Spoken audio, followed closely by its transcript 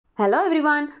Hello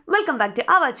everyone, welcome back to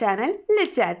our channel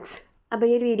Lit Chats. അപ്പോൾ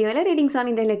ഈ വീഡിയോയിൽ readings on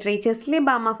Indian ലിറ്ററേച്ചേഴ്സിലെ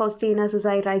ബാമ Faustina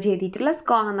suicide റൈ ചെയ്തിട്ടുള്ള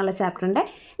scorn എന്നുള്ള ചാപ്റ്ററിൻ്റെ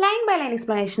ലൈൻ ബൈ ലൈൻ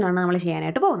എക്സ്പ്ലനേഷനാണ് നമ്മൾ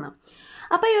ചെയ്യാനായിട്ട് പോകുന്നത്.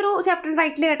 അപ്പോൾ ഈ ഒരു ചാപ്റ്റർ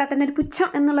ടൈറ്റിൽ കേട്ടാൽ തന്നെ ഒരു പുച്ഛം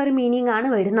എന്നുള്ളൊരു മീനിങ് ആണ്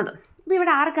വരുന്നത്. അപ്പോൾ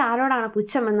ഇവിടെ ആരോടാണ്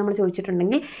പുച്ഛം എന്ന് നമ്മൾ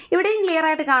ചോദിച്ചിട്ടുണ്ടെങ്കിൽ ഇവിടെയും ക്ലിയർ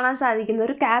ആയിട്ട് കാണാൻ സാധിക്കുന്ന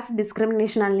ഒരു കാസ്റ്റ്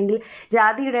ഡിസ്ക്രിമിനേഷൻ അല്ലെങ്കിൽ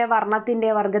ജാതിയുടെ വർണ്ണത്തിൻ്റെ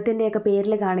വർഗ്ഗത്തിൻ്റെയൊക്കെ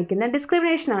പേരിൽ കാണിക്കുന്ന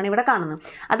ഡിസ്ക്രിമിനേഷനാണ് ഇവിടെ കാണുന്നത്.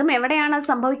 അതും എവിടെയാണ് അത്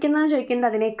സംഭവിക്കുന്നതെന്ന് ചോദിക്കുന്നത്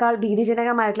അതിനേക്കാൾ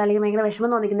ഭീതിജനകമായിട്ടുള്ള അല്ലെങ്കിൽ ഭയങ്കര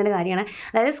വിഷമം തോന്നിക്കുന്ന ഒരു കാര്യമാണ്.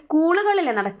 അതായത് സ്കൂളുകളിൽ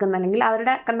നടക്കുന്ന അല്ലെങ്കിൽ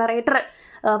അവരുടെ നറേറ്റർ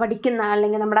പഠിക്കുന്ന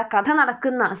അല്ലെങ്കിൽ നമ്മുടെ കഥ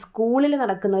നടക്കുന്ന സ്കൂളിൽ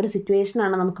നടക്കുന്ന ഒരു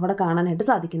സിറ്റുവേഷനാണ് നമുക്കിവിടെ കാണാനായിട്ട്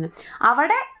സാധിക്കുന്നത്.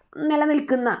 അവിടെ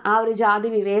നിലനിൽക്കുന്ന ആ ഒരു ജാതി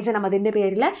വിവേചനം അതിൻ്റെ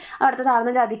പേരിൽ അവിടുത്തെ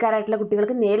താഴ്ന്ന ജാതിക്കാരായിട്ടുള്ള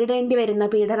കുട്ടികൾക്ക് നേരിടേണ്ടി വരുന്ന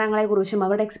പീഡനങ്ങളെക്കുറിച്ചും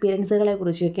അവരുടെ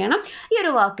എക്സ്പീരിയൻസുകളെക്കുറിച്ചൊക്കെയാണ് ഈ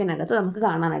ഒരു വാക്കിനകത്ത് നമുക്ക്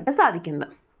കാണാനായിട്ട് സാധിക്കുന്നത്.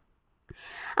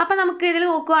 അപ്പോൾ നമുക്ക് ഇതിൽ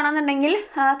നോക്കുകയാണെന്നുണ്ടെങ്കിൽ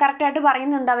കറക്റ്റായിട്ട്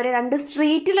പറയുന്നുണ്ട് അവർ രണ്ട്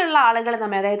സ്ട്രീറ്റിലുള്ള ആളുകൾ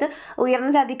തമ്മിൽ, അതായത് ഉയർന്ന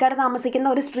ജാതിക്കാർ താമസിക്കുന്ന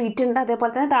ഒരു സ്ട്രീറ്റ് ഉണ്ട്,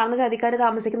 അതേപോലെ തന്നെ താഴ്ന്ന ജാതിക്കാർ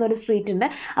താമസിക്കുന്ന ഒരു സ്ട്രീറ്റ് ഉണ്ട്.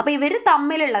 അപ്പോൾ ഇവർ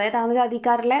തമ്മിലുള്ള, അതായത് താഴ്ന്ന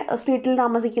ജാതിക്കാരിലെ സ്ട്രീറ്റിൽ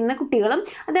താമസിക്കുന്ന കുട്ടികളും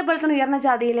അതേപോലെ തന്നെ ഉയർന്ന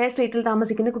ജാതിയിലെ സ്ട്രീറ്റിൽ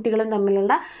താമസിക്കുന്ന കുട്ടികളും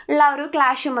തമ്മിലുള്ള ഒരു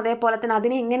ക്ലാഷും അതേപോലെ തന്നെ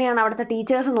അതിനെ എങ്ങനെയാണ് അവിടുത്തെ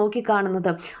ടീച്ചേഴ്സ്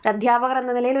നോക്കിക്കാണുന്നത്, ഒരു അധ്യാപകർ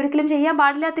എന്ന നിലയിൽ ഒരിക്കലും ചെയ്യാൻ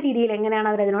പാടില്ലാത്ത രീതിയിൽ എങ്ങനെയാണ്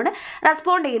അവരതിനോട്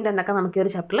റെസ്പോണ്ട് ചെയ്യുന്നത് എന്നൊക്കെ നമുക്ക് ഈ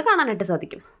ഒരു ചാപ്റ്ററിൽ കാണാനായിട്ട്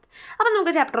സാധിക്കും. അപ്പോൾ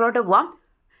നമുക്ക് ചാപ്റ്ററിലോട്ട് പോവാം.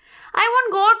 I won't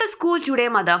go to school today,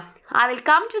 mother. I will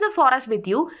come to the forest with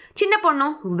you. Chinnaponnu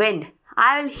went.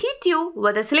 I will hit you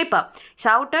with a slipper,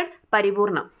 shouted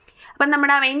Paripurna. അപ്പം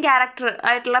നമ്മുടെ മെയിൻ ക്യാരക്ടർ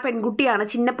ആയിട്ടുള്ള പെൺകുട്ടിയാണ്,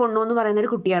 ചിന്നപ്പൊണ്ണു എന്ന്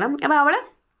പറയുന്നൊരു കുട്ടിയാണ്. അപ്പോൾ അവൾ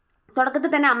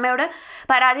തുടക്കത്തിൽ തന്നെ അമ്മയോട്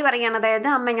പരാതി പറയുകയാണ്. അതായത്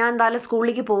അമ്മ, ഞാൻ എന്തായാലും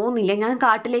സ്കൂളിലേക്ക് പോകുന്നില്ല, ഞാൻ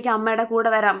കാട്ടിലേക്ക് അമ്മയുടെ കൂടെ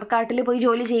വരാം. കാട്ടിൽ പോയി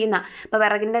ജോലി ചെയ്യുന്ന, ഇപ്പോൾ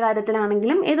വിറകിൻ്റെ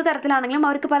കാര്യത്തിലാണെങ്കിലും ഏത് തരത്തിലാണെങ്കിലും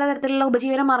അവർക്ക് പലതരത്തിലുള്ള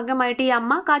ഉപജീവന മാർഗ്ഗമായിട്ട് ഈ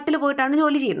അമ്മ കാട്ടിൽ പോയിട്ടാണ്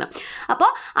ജോലി ചെയ്യുന്നത്. അപ്പോൾ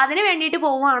അതിന് വേണ്ടിയിട്ട്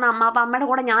പോവുകയാണ് അമ്മ. അപ്പോൾ അമ്മയുടെ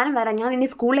കൂടെ ഞാനും വരാം, ഞാൻ ഇനി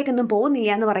സ്കൂളിലേക്കൊന്നും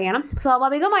പോകുന്നില്ല എന്ന് പറയണം.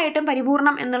 സ്വാഭാവികമായിട്ടും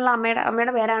പരിപൂർണം എന്നുള്ള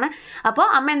അമ്മയുടെ പേരാണ്. അപ്പോൾ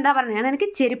അമ്മ എന്താ പറയുന്നത്, ഞാൻ എനിക്ക്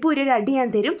ചെരുപ്പ് ഒരു അടി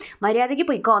ഞാൻ തരും, മര്യാദയ്ക്ക്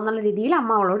പൊയ്ക്കോ എന്നുള്ള രീതിയിൽ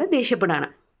അമ്മ അവളോട് ദേഷ്യപ്പെടുകയാണ്.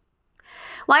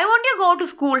 Why won't you go to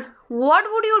school? What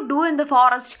would you do in the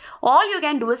forest? All you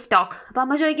can do is talk. അപ്പോൾ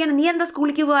അമ്മ ചോദിക്കുകയാണ്, നീ എന്താ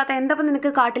സ്കൂളിലേക്ക് പോകാത്ത, എന്താ ഇപ്പം നിനക്ക്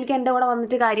കാട്ടിലേക്ക് എൻ്റെ കൂടെ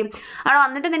വന്നിട്ട് കാര്യം, അവിടെ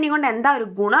വന്നിട്ട് നിന്നെ കൊണ്ട് എന്താ ഒരു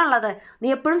ഗുണമുള്ളത്, നീ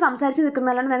എപ്പോഴും സംസാരിച്ച്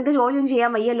നിൽക്കുന്നതല്ലാണ്ട് നിനക്ക് ജോലിയൊന്നും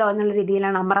ചെയ്യാൻ വയ്യല്ലോ എന്നുള്ള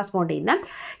രീതിയിലാണ് അമ്മ റെസ്പോണ്ട് ചെയ്യുന്നത്.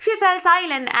 She fell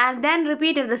silent and then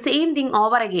repeated the same thing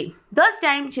over again. This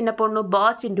time ചിന്നപ്പൊണ്ണു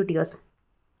burst into tears.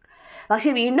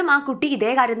 പക്ഷേ വീണ്ടും ആ കുട്ടി ഇതേ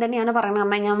കാര്യം തന്നെയാണ് പറയുന്നത്,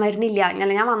 അമ്മ ഞാൻ വരുന്നില്ല,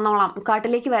 ഞാൻ വന്നോളാം,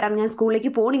 കാട്ടിലേക്ക് വരാം, ഞാൻ സ്കൂളിലേക്ക്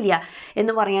പോകണില്ല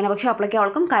എന്ന് പറയാണ്. പക്ഷേ അപ്പോഴേക്കും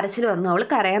അവൾക്കും കരച്ചിൽ വന്നു, അവൾ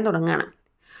കരയാൻ തുടങ്ങുകയാണ്.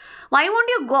 Why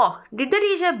won't you go? Did the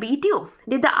teacher beat you?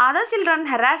 Did the other children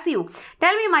harass you?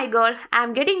 Tell me, my girl, I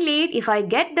am getting late. If I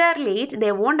get there late,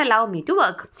 they won't allow me to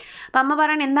work. അപ്പം അമ്മ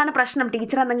പറയണം, എന്താണ് പ്രശ്നം,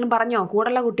 teacher എന്തെങ്കിലും പറഞ്ഞോ,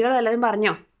 കൂടെയുള്ള കുട്ടികളും എല്ലാവരും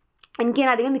പറഞ്ഞോ,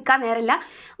 എനിക്ക് അധികം നിൽക്കാൻ നേരമില്ല,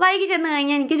 വൈകി ചെന്ന്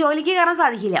കഴിഞ്ഞാൽ എനിക്ക് ജോലിക്ക് കയറാൻ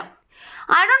സാധിക്കില്ല.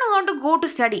 I don't want to go to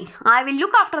study. I will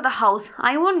look after the house.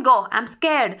 I won't go. I'm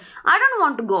scared. I don't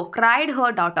want to go, cried her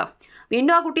daughter.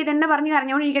 വീണ്ടും ആ കുട്ടി തന്നെ പറഞ്ഞ്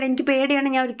കരഞ്ഞുകൊണ്ടിരിക്കട്ടെ, എനിക്ക്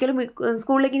പേടിയാണ്, ഞാൻ ഒരിക്കലും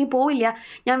സ്കൂളിലേക്ക് ഇനി പോവില്ല,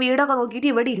 ഞാൻ വീടൊക്കെ നോക്കിയിട്ട്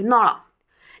ഇവിടെ ഇരുന്നോളാം.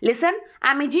 Listen,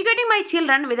 I'm educating my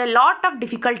children with a lot of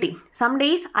difficulty. Some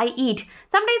days I eat,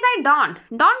 some days I don't.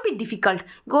 Don't be difficult.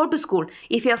 Go to school.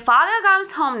 If your father comes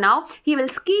home now, he will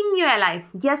skin you alive.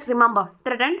 Just remember,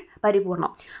 threatened Paripurna.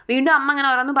 വീണ്ടും അമ്മ അങ്ങനെ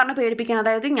ഓരോന്നും പറഞ്ഞ് പേടിപ്പിക്കണം.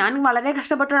 അതായത് ഞാൻ വളരെ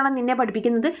കഷ്ടപ്പെട്ടാണ് നിന്നെ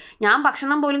പഠിപ്പിക്കുന്നത്, ഞാൻ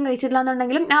ഭക്ഷണം പോലും കഴിച്ചിട്ടില്ല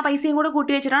എന്നുണ്ടെങ്കിലും ആ പൈസയും കൂടെ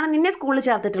കൂട്ടി വെച്ചിട്ടാണ് നിന്നെ സ്കൂളിൽ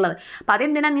ചേർത്തിട്ടുള്ളത്. അപ്പോൾ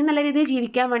അതെന്തിനാ, നീ നല്ല രീതിയിൽ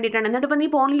ജീവിക്കാൻ വേണ്ടിയിട്ടാണ്. എന്നിട്ട് ഇപ്പോൾ നീ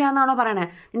പോണില്ല എന്നാണോ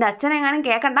പറയണത്, നിൻ്റെ അച്ഛനെങ്ങാനും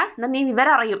കേൾക്കണ്ട, എന്നാൽ നീ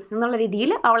വിവരം അറിയും എന്നുള്ള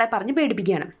രീതിയിൽ അവളെ പറഞ്ഞ്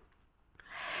പേടിപ്പിക്കുകയാണ്.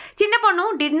 Chinnaponnu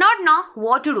did not know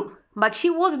what to do, but she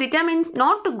was determined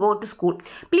not to go to school.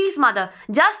 Please mother,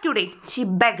 just today, she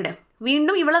begged.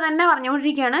 വീണ്ടും ഇവളെ തന്നെ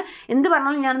പറഞ്ഞുകൊണ്ടിരിക്കുകയാണ്, എന്ത്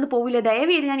പറഞ്ഞാലും ഞാനൊന്ന് പോവില്ല, ദയവ്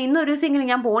ചെയ്ത് ഞാൻ ഇന്നൊരു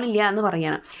ദിവസമെങ്കിലും ഞാൻ പോകണില്ല എന്ന്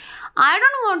പറയുകയാണ്. I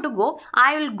don't want to go,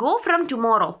 I will go from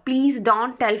tomorrow. Please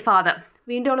don't tell father.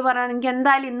 വീണ്ടും അവൾ പറയുകയാണ്, എനിക്ക്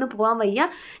എന്തായാലും ഇന്ന് പോകാൻ വയ്യ,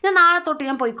 ഞാൻ നാളെ തൊട്ട്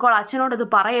ഞാൻ പോയിക്കോളാം, അച്ഛനോട് ഇത്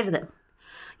പറയരുത്.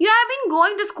 You have been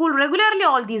going to school regularly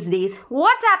all these days.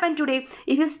 What's happened today?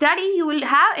 If you study, you will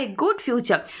have a good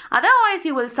future. Otherwise,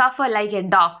 you will suffer like a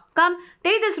dog. Come,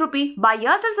 take this rupee, buy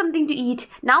yourself something to eat.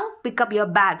 Now, pick up your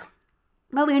bag.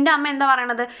 അപ്പോൾ വീണ്ടും അമ്മ എന്താ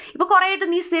പറയണത്, ഇപ്പോൾ കുറേ ആയിട്ട്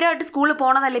നീ സ്ഥിരമായിട്ട് സ്കൂളിൽ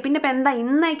പോകണതല്ലേ, പിന്നെ ഇപ്പോൾ എന്താ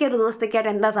ഇന്നേക്ക് ഒരു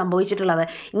ദിവസത്തേക്കായിട്ട് എന്താ സംഭവിച്ചിട്ടുള്ളത്,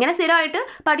 ഇങ്ങനെ സ്ഥിരമായിട്ട്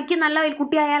പഠിക്കുന്ന നല്ല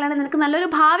കുട്ടിയായാലാണ് നിനക്ക് നല്ലൊരു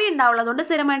ഭാവി ഉണ്ടാവുള്ളൂ, അതുകൊണ്ട്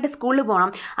സ്ഥിരമായിട്ട് സ്കൂളിൽ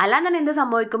പോകണം, അല്ലാതെ തന്നെ എന്ത്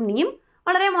സംഭവിക്കും, നീയും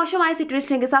വളരെ മോശമായ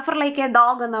സിറ്റുവേഷനിലേക്ക്, സഫർ ലൈക്ക് എ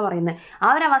ഡോഗ് എന്നാണ് പറയുന്നത്, ആ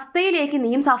ഒരു അവസ്ഥയിലേക്ക്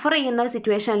നീയും സഫർ ചെയ്യുന്ന ഒരു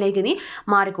സിറ്റുവേഷനിലേക്ക് നീ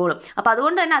മാറിക്കോളും. അപ്പോൾ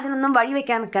അതുകൊണ്ട് തന്നെ അതിനൊന്നും വഴി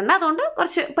വെക്കാൻ നിൽക്കണ്ട, അതുകൊണ്ട്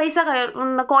കുറച്ച് പൈസ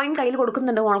കോയിൻ കയ്യിൽ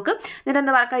കൊടുക്കുന്നുണ്ട് മോൾക്ക്, എന്നിട്ട്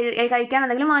എന്താ പറയുക, കഴിക്കാൻ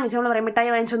എന്തെങ്കിലും വാങ്ങിച്ചു, നമ്മൾ പറയും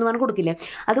മിഠായി വാങ്ങിച്ചൊന്നും പറഞ്ഞ് കൊടുക്കില്ലേ,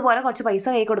 അതുപോലെ കുറച്ച് പൈസ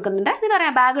കയ്യിൽ കൊടുക്കുന്നുണ്ട്, എന്നിട്ട്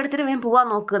പറയാം ബാഗ് എടുത്തിട്ട് വേഗം പോകാൻ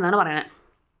നോക്കുക എന്നാണ് പറയുന്നത്.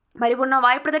 പരിപൂർണ്ണ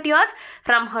wipe the tears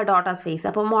from her daughters face.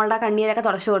 അപ്പോൾ മോളുടെ കണ്ണീരൊക്കെ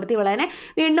തുടച്ചു കൊടുത്ത് ഇവളെ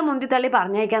വീണ്ടും മുന്തിത്തള്ളി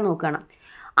പറഞ്ഞയക്കാൻ നോക്കുകയാണ്.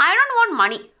 I don't want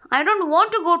money. I don't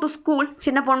want to go to school.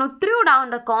 ചിന്നപ്പൊണ്ണു threw down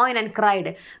the coin and cried.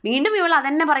 വീണ്ടും ഇവൾ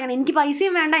അതന്നെ പറയണം, എനിക്ക്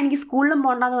പൈസയും വേണ്ട, എനിക്ക് സ്കൂളിലും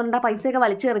പോകണ്ടെന്ന് പറഞ്ഞാൽ പൈസയൊക്കെ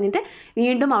വലിച്ചെറിഞ്ഞിട്ട്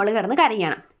വീണ്ടും അവൾ കിടന്ന്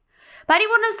കരയാണ്.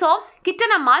 Paripurnam saw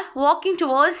Kittanammal walking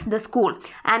towards the school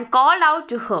and called out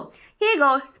to her, "Hey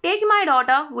girl, take my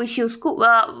daughter with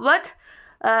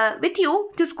you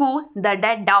to school, the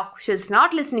dead dog. She is not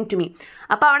listening to me."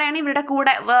 അപ്പോൾ അവിടെയാണ് ഇവരുടെ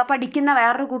കൂടെ പഠിക്കുന്ന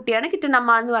വേറൊരു കുട്ടിയാണ്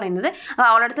കിറ്റനമ്മ എന്ന് പറയുന്നത്. അപ്പോൾ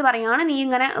അവളടുത്ത് പറയുകയാണ്, നീ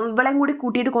ഇങ്ങനെ ഇവളെയും കൂടി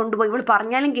കൂട്ടിയിട്ട് കൊണ്ടുപോയി, ഇവൾ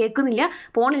പറഞ്ഞാലും കേൾക്കുന്നില്ല,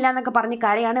 പോണില്ല എന്നൊക്കെ പറഞ്ഞ്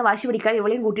കരയാണ്, വാശി പിടിക്കാതെ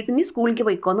ഇവളെയും കൂട്ടിയിട്ട് നീ സ്കൂളിലേക്ക്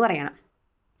പോയിക്കോ എന്ന് പറയണം.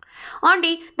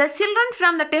 Auntie, the children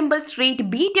from the temple street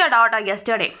beat your daughter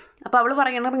yesterday. അപ്പോൾ അവൾ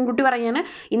പറയണ, പെൺകുട്ടി പറയാണ്,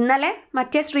 ഇന്നലെ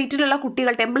മറ്റേ സ്ട്രീറ്റിലുള്ള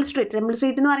കുട്ടികൾ, ടെമ്പിൾ സ്ട്രീറ്റ്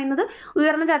എന്ന് പറയുന്നത്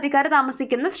ഉയർന്ന ജാതിക്കാർ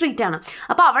താമസിക്കുന്ന സ്ട്രീറ്റാണ്,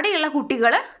 അപ്പോൾ അവിടെയുള്ള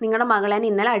കുട്ടികൾ നിങ്ങളുടെ മകളെ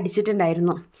ഇന്നലെ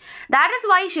അടിച്ചിട്ടുണ്ടായിരുന്നു. That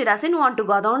is Y Xi doesn't want to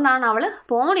go. അതുകൊണ്ടാണ് അവൾ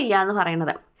പോണില്ല എന്ന്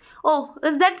പറയുന്നത്. ഓ,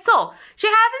 is that so? Xi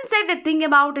hasn't Z A thing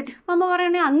about it. അമ്മ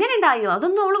പറയണേ, അങ്ങനെ ഉണ്ടായോ?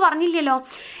 അതൊന്നും അവൾ പറഞ്ഞില്ലല്ലോ.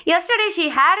 Yesterday Xi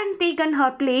ഹാഡൻറ്റ് taken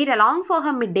her plate along for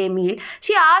her mid day meal.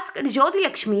 Xi asked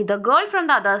Jyothilakshmi, the girl from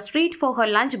the other street, for her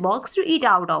lunch box to eat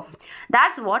out of.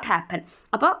 That's what happen.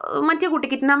 അപ്പോൾ മറ്റേ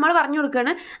കുട്ടിക്ക് നമ്മൾ പറഞ്ഞു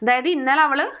കൊടുക്കുകയാണ്, അതായത് ഇന്നലെ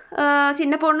അവൾ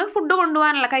ചിന്നപ്പൊണ്ണ് ഫുഡ്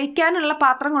കൊണ്ടുപോകാനുള്ള, കഴിക്കാനുള്ള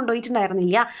പാത്രം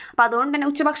കൊണ്ടുപോയിട്ടുണ്ടായിരുന്നില്ല, അപ്പോൾ അതുകൊണ്ട് തന്നെ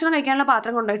ഉച്ചഭക്ഷണം കഴിക്കാനുള്ള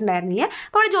പാത്രം കൊണ്ടുപോയിട്ടുണ്ടായിരുന്നില്ല.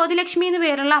 അപ്പോൾ അവൾ ജ്യോതിലക്ഷ്മി എന്ന്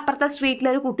പേരുള്ള അപ്പുറത്തെ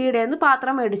സ്ട്രീറ്റിലൊരു കുട്ടിയുടെ നിന്ന്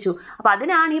പാത്രം മേടിച്ചു, അപ്പോൾ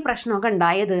അതിനാണ് ഈ പ്രശ്നമൊക്കെ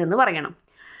ഉണ്ടായത് എന്ന് പറയണം.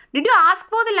 Did you ask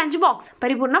for the lunch box?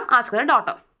 പരിപൂർണം ask the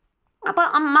daughter. അപ്പോൾ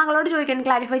മകളോട് ചോദിക്കാൻ,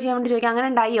 ക്ലാരിഫൈ ചെയ്യാൻ വേണ്ടി ചോദിക്കാം, അങ്ങനെ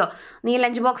ഉണ്ടായോ, നീ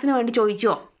ലഞ്ച് ബോക്സിന് വേണ്ടി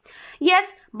ചോദിച്ചോ? Yes,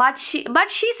 but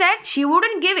she said she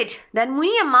wouldn't give it. Then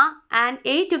Muniyamma and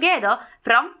ate together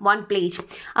from one plate.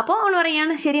 അപ്പോൾ അവൾ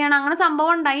പറയുകയാണ്, ശരിയാണ്, അങ്ങനെ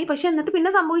സംഭവം ഉണ്ടായി, പക്ഷെ എന്നിട്ട്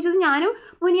പിന്നെ സംഭവിച്ചത് ഞാനും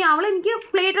അവൾ എനിക്ക്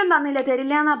പ്ലേറ്റ് ഒന്നും തന്നില്ല,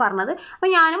 തരില്ല എന്നാണ് പറഞ്ഞത്,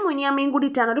 അപ്പോൾ ഞാനും മുനിയമ്മയും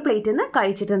കൂടിയിട്ടാണ് ഒരു പ്ലേറ്റിൽ നിന്ന്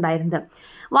കഴിച്ചിട്ടുണ്ടായിരുന്നത്.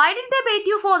 Why did they bait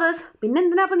you for this? പിന്നെ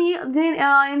എന്തിനാ അപ്പോൾ നീ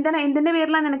എന്തിൻ്റെ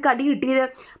പേരിലാണ് നിനക്ക് അടി കിട്ടിയത്?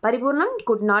 പരിപൂർണം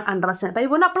കുഡ് നോട്ട് അണ്ടർസ്റ്റാൻഡ്.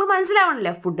 പരിപൂർണം അപ്പോൾ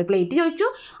മനസ്സിലാവണല്ലോ, ഫുഡ് പ്ലേറ്റ് ചോദിച്ചു,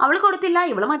 അവൾ കൊടുത്തില്ല,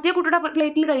 ഇവൾ മറ്റേ കുട്ടിയുടെ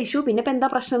പ്ലേറ്റിൽ കഴിച്ചു, പിന്നെ ഇപ്പോൾ എന്താ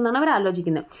പ്രശ്നം എന്നാണ് അവർ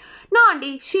ആലോചിക്കുന്നത്. No,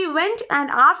 auntie, she went and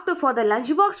asked for the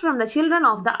lunch box from the children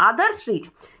of the other street.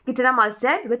 Kittanammal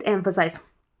said with emphasis.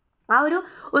 ആ ഒരു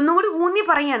ഒന്നുകൂടി ഊന്നി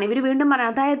പറയുകയാണ് ഇവർ വീണ്ടും പറയാം.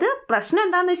 അതായത് പ്രശ്നം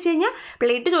എന്താണെന്ന് വെച്ച് കഴിഞ്ഞാൽ,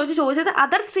 പ്ലേറ്റ് ചോദിച്ചത്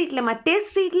അതർ സ്ട്രീറ്റിലെ, മറ്റേ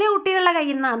സ്ട്രീറ്റിലെ കുട്ടികളുടെ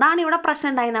കയ്യിൽ നിന്ന്, അതാണ് ഇവിടെ പ്രശ്നം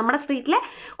ഉണ്ടായത്. നമ്മുടെ സ്ട്രീറ്റിലെ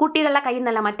കുട്ടികളുടെ കയ്യിൽ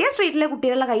നിന്നല്ല, മറ്റേ സ്ട്രീറ്റിലെ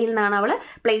കുട്ടികളുടെ കയ്യിൽ നിന്നാണ് അവൾ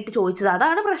പ്ലേറ്റ് ചോദിച്ചത്,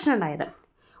 അതാണ് പ്രശ്നം ഉണ്ടായത്.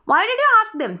 Why did you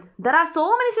ask them? There are so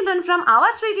many children from our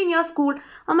street in your school.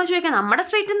 അമ്മ ചോദിക്കാം, നമ്മുടെ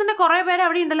സ്ട്രീറ്റിൽ തന്നെ കുറേ പേര്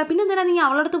അവിടെ ഉണ്ടല്ലോ, പിന്നെ എന്തിനാ നീ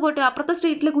അവളടുത്ത് പോയിട്ട് അപ്പുറത്തെ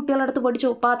സ്ട്രീറ്റിലെ കുട്ടികളുടെ അടുത്ത്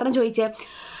പോയിട്ട് പാത്രം ചോദിച്ചേ?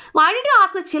 Why did you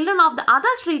ask the children of the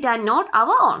other street and not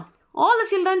our own? All the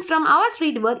children from our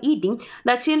street were eating.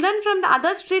 The children from the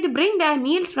other street bring their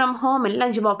meals from home in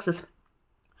lunch boxes.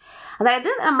 അതായത്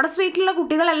നമ്മുടെ സ്ട്രീറ്റിലുള്ള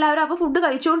കുട്ടികളെല്ലാവരും അപ്പോൾ food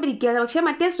കഴിച്ചുകൊണ്ടിരിക്കുകയാണ്, പക്ഷേ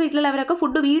മറ്റേ സ്ട്രീറ്റിലുള്ളവരൊക്കെ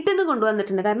food വീട്ടിൽ നിന്ന്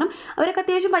കൊണ്ടുവന്നിട്ടുണ്ട്. കാരണം അവരൊക്കെ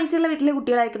അത്യാവശ്യം പൈസയുള്ള വീട്ടിലെ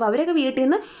കുട്ടികളായിരിക്കും, അപ്പോൾ അവരൊക്കെ വീട്ടിൽ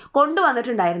നിന്ന്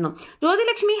കൊണ്ടുവന്നിട്ടുണ്ടായിരുന്നു.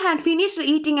 Jyothilakshmi had finished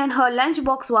eating and her lunch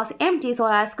box was empty, so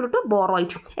asked to borrow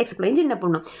it. Explain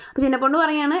ചിന്നപ്പൊണ്ണു. അപ്പോൾ ചിന്നപ്പൊണ്ണു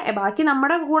പറയാണ്, ബാക്കി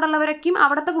നമ്മുടെ കൂടെ ഉള്ളവരൊക്കെയും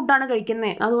അവിടുത്തെ ഫുഡാണ്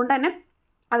കഴിക്കുന്നത്, അതുകൊണ്ട് തന്നെ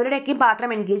അവരുടെയൊക്കെയും പാത്രം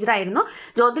എൻഗേജ്ഡ് ആയിരുന്നു.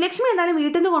 ജ്യോതിലക്ഷ്മി എന്തായാലും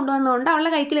വീട്ടിൽ നിന്ന് കൊണ്ടുവന്നതുകൊണ്ട്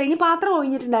അവളുടെ കഴിക്കൽ കഴിഞ്ഞ് പാത്രം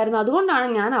ഒഴിഞ്ഞിട്ടുണ്ടായിരുന്നു, അതുകൊണ്ടാണ്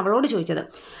ഞാൻ അവളോട് ചോദിച്ചത്.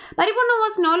 പരിപൂർണ്ണ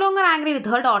was no longer angry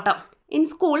with her daughter. In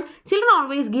school, children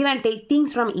always give and take things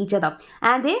from each other,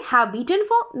 and they have beaten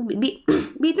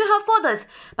her fathers.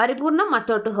 പരിപൂർണ്ണം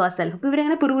മറ്റോട്ട് herself. അപ്പോൾ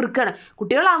ഇവരങ്ങനെ പിറുപിറുക്കാണ്.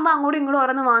 കുട്ടികളാകുമ്പോൾ അങ്ങോട്ടും ഇങ്ങോട്ടും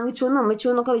ഓരോന്ന് വാങ്ങിച്ചു എന്നും അമ്മച്ചു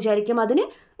എന്നൊക്കെ വിചാരിക്കും, അതിന്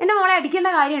എൻ്റെ മോളെ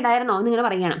അടിക്കേണ്ട കാര്യം ഉണ്ടായിരുന്നോ എന്നിങ്ങനെ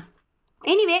പറയുകയാണ്.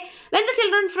 Anyway, when the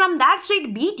children from that street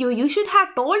beat you, you should have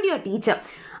told your teacher.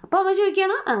 അപ്പോൾ അവ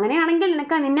ചോദിക്കുകയാണ്, അങ്ങനെയാണെങ്കിൽ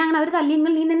നിന്നെ അങ്ങനെ അവർ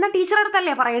തല്ലിയെങ്കിൽ നീ നിന്നെ ടീച്ചറുടെ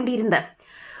അടുത്തല്ലേ പറയേണ്ടിയിരുന്നത്?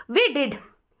 We did,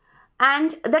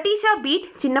 and the teacher beat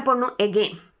ചിന്നപ്പൊണ്ണു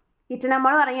again.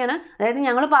 നമ്മൾ പറയാണ്, അതായത്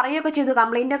ഞങ്ങൾ പറയുകയൊക്കെ ചെയ്തു,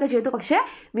 കംപ്ലൈൻ്റ് ഒക്കെ ചെയ്തു, പക്ഷേ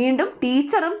വീണ്ടും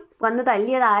ടീച്ചറും വന്ന്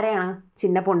തല്ലിയത് ആരെയാണ്?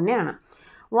 ചിന്നപ്പൊണ്ണിനെയാണ്.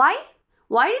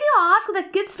 Why did you ask the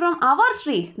kids from our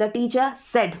street? The teacher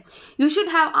said. You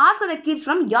should have asked the kids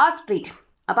from your street.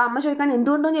 അപ്പോൾ അമ്മ ചോദിക്കാൻ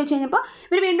എന്തുകൊണ്ടെന്ന് ചോദിച്ചു കഴിഞ്ഞപ്പോൾ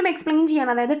ഇവർ വീണ്ടും എക്സ്പ്ലെയിൻ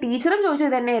ചെയ്യണം. അതായത് ടീച്ചറും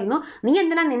ചോദിച്ചത് തന്നെയായിരുന്നു, നീ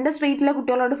എന്തിനാ നിൻ്റെ സ്ട്രീറ്റിലെ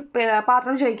കുട്ടികളോട്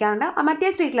പാത്രം ചോദിക്കാണ്ട് മറ്റേ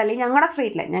സ്ട്രീറ്റിലല്ലേ, ഞങ്ങളുടെ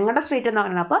സ്ട്രീറ്റ് എന്ന്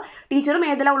പറയുന്നത്. അപ്പോൾ ടീച്ചറും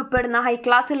ഏതെല്ലാം ഉൾപ്പെടുന്ന ഹൈ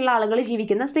ക്ലാസ്സിലുള്ള ആളുകൾ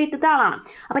ജീവിക്കുന്ന സ്ട്രീറ്റിലത്തെ ആളാണ്.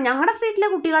 അപ്പോൾ ഞങ്ങളുടെ സ്ട്രീറ്റിലെ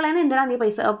കുട്ടികളെ നിന്ന് എന്തിനാണ് നീ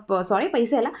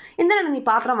പൈസയല്ല, എന്തിനാണ് നീ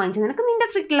പാത്രം വാങ്ങിച്ചത്? നിനക്ക് നിൻ്റെ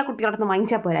സ്ട്രീറ്റിലെ കുട്ടികളുടെ നിന്ന്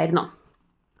വാങ്ങിച്ചാൽ പോരായിരുന്നോ?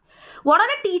 What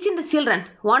are they teaching the children?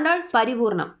 Wondered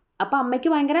പരിപൂർണ്ണം. അപ്പോൾ അമ്മയ്ക്ക്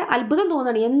ഭയങ്കര അത്ഭുതം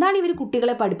തോന്നുകയാണ്, എന്താണ് ഇവർ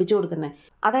കുട്ടികളെ പഠിപ്പിച്ചു കൊടുക്കുന്നത്?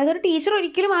 അതായത് ഒരു ടീച്ചർ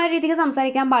ഒരിക്കലും ആ രീതിക്ക്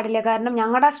സംസാരിക്കാൻ പാടില്ല, കാരണം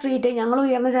ഞങ്ങളുടെ സ്ട്രീറ്റ്, ഞങ്ങൾ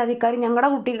ഉയർന്ന ജാതിക്കാർ, ഞങ്ങളുടെ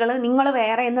കുട്ടികൾ, നിങ്ങൾ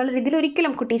വേറെ എന്നുള്ള രീതിയിൽ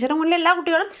ഒരിക്കലും ടീച്ചറുടെ മുന്നിൽ എല്ലാ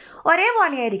കുട്ടികളും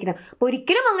ഒരേപോലെ ആയിരിക്കണം. അപ്പോൾ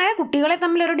ഒരിക്കലും അങ്ങനെ കുട്ടികളെ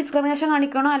തമ്മിൽ ഒരു ഡിസ്ക്രിമിനേഷൻ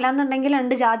കാണിക്കണോ, അല്ലാന്നുണ്ടെങ്കിൽ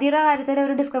രണ്ട് ജാതിയുടെ കാര്യത്തിൽ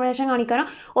ഒരു ഡിസ്ക്രിമിനേഷൻ കാണിക്കണോ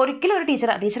ഒരിക്കലും ഒരു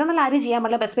ടീച്ചർ എന്നുള്ള ആരും ചെയ്യാൻ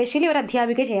പാടില്ല, എസ്പെഷ്യലി ഒരു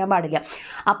അധ്യാപിക ചെയ്യാൻ പാടില്ല.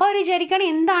 അപ്പോൾ അവർ വിചാരിക്കുകയാണ്,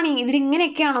 എന്താണ്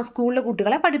ഇവരിങ്ങനെയൊക്കെയാണോ സ്കൂളിലെ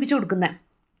കുട്ടികളെ പഠിപ്പിച്ചു കൊടുക്കുന്നത്?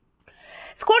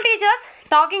 School teachers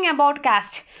talking about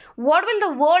cast, what will the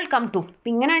world come to.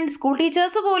 ഇങ്ങനെ സ്കൂൾ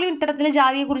ടീച്ചേഴ്സ് പോലും ഇത്തരത്തിൽ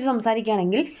ജാതിയെക്കുറിച്ച്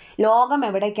സംസാരിക്കുകയാണെങ്കിൽ ലോകം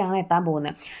എവിടേക്കാണ് എത്താൻ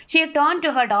പോകുന്നത്. She turn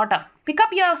to her daughter, pick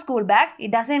up your school bag. It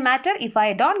doesn't matter if I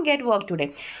don't get work today.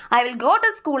 I will go to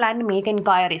school and make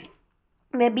inquiries.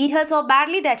 They beat her so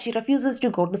badly that she refuses to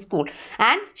go to school,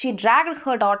 and she dragged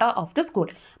her daughter off to school.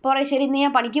 അപ്പോൾ ശരി, നീ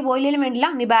ഞാൻ പണിക്ക് പോയില്ലെങ്കിലും വേണ്ടില്ല,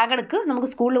 നീ bag എടുക്ക്, നമുക്ക്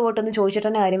സ്കൂളിൽ പോയിട്ടൊന്ന് ചോദിച്ചിട്ട്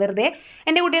തന്നെ കാര്യം, വെറുതെ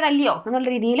എൻ്റെ കുട്ടിയെ തല്ലിയോ എന്നുള്ള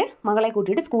രീതിയിൽ മകളെ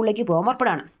കൂട്ടിയിട്ട് സ്കൂളിലേക്ക് പോകാൻ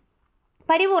പുറപ്പെടാണ്.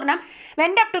 പരിപൂർണം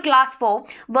went up to class 4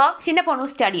 where Chinnaponu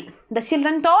studied. The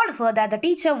children told her that the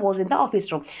teacher was in the office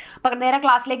room. അപ്പോൾ നേരെ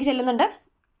ക്ലാസ്സിലേക്ക് ചെല്ലുന്നുണ്ട്.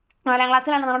 4ാം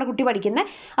ക്ലാസ്സിലാണ് നമ്മുടെ കുട്ടി പഠിക്കുന്നത്.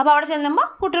 അപ്പോൾ അവിടെ ചെല്ലുമ്പോൾ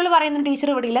കുട്ടികൾ പറയുന്നുണ്ട് ടീച്ചർ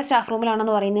ഇവിടെ ഇല്ല, സ്റ്റാഫ്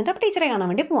റൂമിലാണെന്ന് പറയുന്നുണ്ട്. അപ്പോൾ ടീച്ചറെ കാണാൻ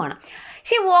വേണ്ടി പോവാണ്.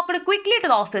 She walked quickly to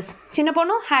the office.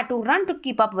 Chinnaponu had to run to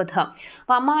keep up with her.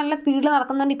 അപ്പോൾ അമ്മ നല്ല സ്പീഡിൽ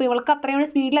നടക്കുന്നുണ്ട്. ഇപ്പോൾ ഇവൾക്ക് അത്രയും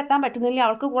സ്പീഡിൽ എത്താൻ പറ്റുന്നില്ല,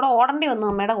 അവൾക്ക് കൂടെ ഓടേണ്ടി വന്നു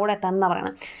അമ്മയുടെ കൂടെ എത്താനെന്നാണ്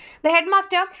പറയുന്നത്. The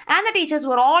headmaster and the teachers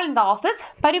were all in the office.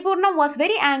 Paripurna was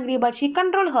very angry, but she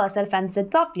controlled herself and said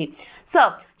softly, "Sir,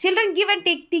 children give and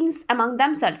take things among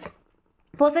themselves.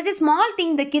 For such a small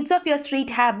thing, the kids of your street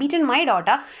have beaten my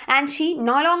daughter and she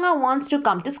no longer wants to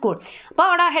come to school." അപ്പോൾ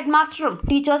അവിടെ head മാസ്റ്ററും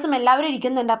ടീച്ചേഴ്സും എല്ലാവരും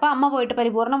ഇരിക്കുന്നുണ്ട്. അപ്പോൾ അമ്മ പോയിട്ട്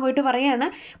പരിപൂർണ്ണം പോയിട്ട് പറയുകയാണ്,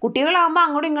 കുട്ടികളാകുമ്പോൾ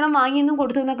അങ്ങോട്ടും ഇങ്ങോട്ടും വാങ്ങിയൊന്നും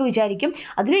കൊടുത്തു എന്നൊക്കെ വിചാരിക്കും.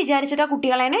 അതിന് വിചാരിച്ചിട്ട് ആ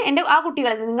കുട്ടികളെ ആ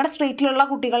കുട്ടികളെ നിങ്ങളുടെ സ്ട്രീറ്റിലുള്ള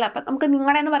കുട്ടികളെ, അപ്പം നമുക്ക്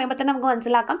നിങ്ങളുടെ എന്ന് പറയുമ്പോൾ തന്നെ നമുക്ക്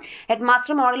മനസ്സിലാക്കാം ഹെഡ്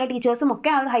മാസ്റ്റർ മോഡൽ ടീച്ചേഴ്സും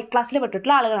ഒക്കെ ആ ഒരു ഹൈ ക്ലാസ്സിൽ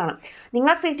പെട്ടിട്ടുള്ള ആളുകളാണ്.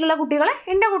 നിങ്ങളുടെ സ്ട്രീറ്റിലുള്ള കുട്ടികളെ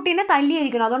എൻ്റെ കുട്ടീനെ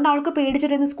തല്ലിയിരിക്കണം, അതുകൊണ്ട് അവൾക്ക്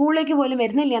പേടിച്ചിട്ട് സ്കൂളിലേക്ക് പോലും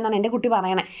വരുന്നില്ല എന്നാണ് എൻ്റെ കുട്ടി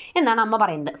പറയണേ എന്നാണ് അമ്മ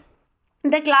പറയുന്നത്.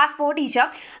 The class 4 teacher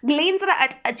glanced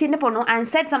at Chinnaponu and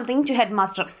said something to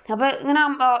headmaster. അപ്പോൾ ഇങ്ങനെ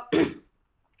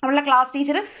അവളുടെ ക്ലാസ്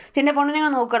ടീച്ചർ ചിന്നപ്പൊണ്ണിനെ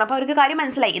നോക്കുകയാണ്. അപ്പോൾ അവർക്ക് കാര്യം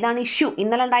മനസ്സിലായി, ഇതാണ് ഇഷ്യൂ,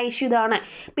 ഇന്നലെ ഉണ്ടായ ഇഷ്യൂ ഇതാണ്.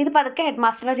 അപ്പോൾ ഇത് പതുക്കെ ഹെഡ്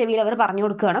മാസ്റ്ററുടെ ചെവിയിൽ അവർ പറഞ്ഞു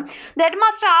കൊടുക്കുകയാണ്. The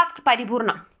headmaster asked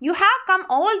Paripurna, "You have come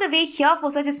all the way here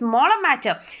for such a smaller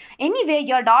matter. Anyway,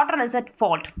 your daughter is at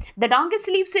fault. The donkey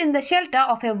sleeps in the shelter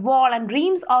of a wall and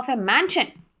dreams of a mansion."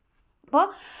 അപ്പോൾ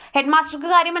head മാസ്റ്റർക്ക്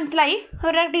കാര്യം മനസ്സിലായി,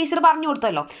 അവരുടെ teacher പറഞ്ഞു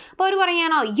കൊടുത്തല്ലോ. അപ്പോൾ അവർ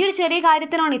പറയാനോ, ഈ ഒരു ചെറിയ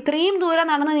കാര്യത്തിനാണ് ഇത്രയും ദൂരം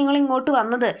നടന്ന് നിങ്ങൾ ഇങ്ങോട്ട്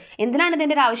വന്നത്, എന്തിനാണ്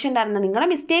ഇതിൻ്റെ ഒരു ആവശ്യം ഉണ്ടായിരുന്നത്, നിങ്ങളുടെ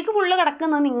മിസ്റ്റേക്ക് ഫുള്ള്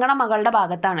കിടക്കുന്നത് നിങ്ങളുടെ മകളുടെ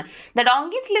ഭാഗത്താണ്. The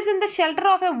donkey sleeps in the shelter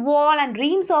of a wall and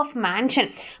dreams of mansion.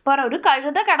 അപ്പോൾ ഒരു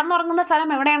കഴുത കിടന്നുറങ്ങുന്ന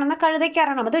സ്ഥലം എവിടെയാണെന്ന് കഴുതയ്ക്ക്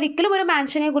അറിയണം. അതൊരിക്കലും ഒരു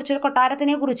മാൻഷനെ കുറിച്ചോ ഒരു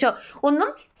കൊട്ടാരത്തിനെ കുറിച്ചോ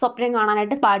ഒന്നും സ്വപ്നം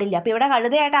കാണാനായിട്ട് പാടില്ല. അപ്പോൾ ഇവിടെ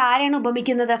കഴുതയായിട്ട് ആരെയാണ്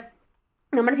ഉപമിക്കുന്നത്?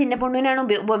 നമ്മുടെ ചിന്നപ്പൊണ്ണിനെയാണ്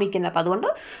ഉപമിക്കുന്നത്. അപ്പോൾ അതുകൊണ്ട്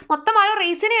മൊത്തം ആ ഒരു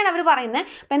റീസനെയാണ് അവർ പറയുന്നത്.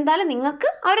 അപ്പോൾ എന്തായാലും നിങ്ങൾക്ക്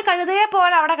ആ ഒരു കഴുതയെ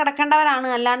പോലെ അവിടെ കിടക്കേണ്ടവരാണ്,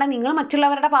 അല്ലാണ്ട് നിങ്ങൾ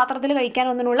മറ്റുള്ളവരുടെ പാത്രത്തിൽ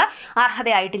കഴിക്കാനൊന്നിനുള്ള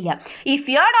അർഹതയായിട്ടില്ല. If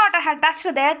your daughter had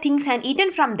touched their things and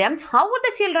eaten from them, how would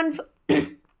the children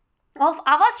of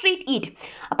our street eat?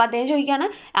 അപ്പോൾ അദ്ദേഹം ചോദിക്കുകയാണ്,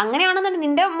 അങ്ങനെയാണെന്നുണ്ടെങ്കിൽ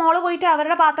നിൻ്റെ മോള് പോയിട്ട്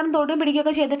അവരുടെ പാത്രം തൊടുകയും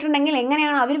പിടിക്കുകയൊക്കെ ചെയ്തിട്ടുണ്ടെങ്കിൽ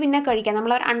എങ്ങനെയാണ് അവർ പിന്നെ കഴിക്കുക?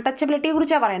 നമ്മൾ അൺടച്ചബിലിറ്റിയെ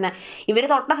കുറിച്ചാണ് പറയുന്നത്. ഇവർ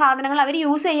തൊട്ട സാധനങ്ങൾ അവർ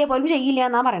യൂസ് ചെയ്യുക പോലും ചെയ്യില്ല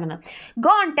എന്നാണ് പറയുന്നത്.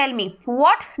 Go and tell me,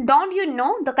 what don't you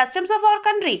know the customs of our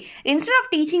country? Instead of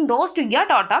teaching those to your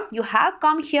daughter, you have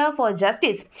come here for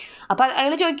justice. അപ്പോൾ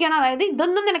അയാൾ ചോദിക്കുകയാണ്, അതായത്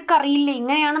ഇതൊന്നും നിനക്കറിയില്ല,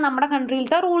 ഇങ്ങനെയാണ് നമ്മുടെ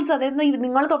കൺട്രിയിലത്തെ റൂൾസ്, അതായത്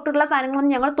നിങ്ങൾ തൊട്ടുള്ള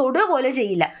സാധനങ്ങളൊന്നും ഞങ്ങൾ തൊടുക പോലും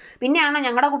ചെയ്യില്ല, പിന്നെയാണ്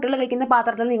ഞങ്ങളുടെ കുട്ടികൾ കഴിക്കുന്ന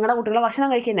പാത്രത്തിൽ നിങ്ങളുടെ കുട്ടികൾ ഭക്ഷണം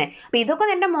കഴിക്കുന്നത്. അപ്പോൾ ഇതൊക്കെ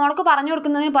എൻ്റെ മോൾക്ക് പറഞ്ഞു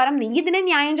കൊടുക്കുന്നതിന് പകരം നീ ഇതിനെ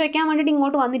ന്യായം ചോദിക്കാൻ വേണ്ടിയിട്ട്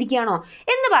ഇങ്ങോട്ട് വന്നിരിക്കുകയാണോ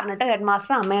എന്ന് പറഞ്ഞിട്ട് ഹെഡ്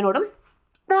മാസ്റ്റർ അമ്മയോടും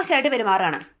മോശമായിട്ട്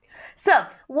പെരുമാറുകയാണ്. Sir,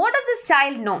 what does this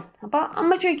child no? അപ്പോൾ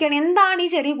അമ്മ ചോദിക്കുകയാണ്, എന്താണ് ഈ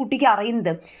ചെറിയ കുട്ടിക്ക്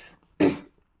അറിയുന്നത്?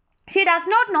 She does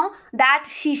not know that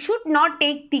she should not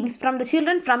take things from the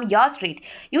children from your street.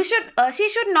 She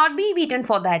should not be beaten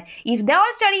for that. If they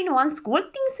all study in one school,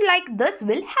 things like this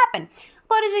will happen.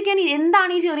 അപ്പോൾ ചോദിക്കാൻ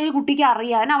എന്താണ് ഈ ചെറിയൊരു കുട്ടിക്ക്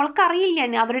അറിയാൻ?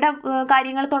 അവൾക്കറിയില്ല അവരുടെ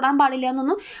കാര്യങ്ങൾ തൊടാൻ പാടില്ല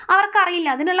എന്നൊന്നും അവർക്കറിയില്ല,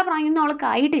 അതിനുള്ള പ്രായമൊന്നും അവൾക്ക്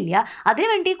ആയിട്ടില്ല.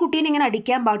 അതിനുവേണ്ടി ഈ കുട്ടീനെ ഇങ്ങനെ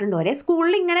അടിക്കാൻ പാടുണ്ടോ? ഒരേ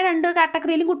സ്കൂളിൽ ഇങ്ങനെ 2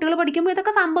 കാറ്റഗറിയിലും കുട്ടികൾ പഠിക്കുമ്പോൾ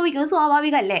ഇതൊക്കെ സംഭവിക്കുന്നത്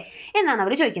സ്വാഭാവികമല്ലേ എന്നാണ്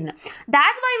അവർ ചോദിക്കുന്നത്.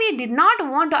 That's why we did not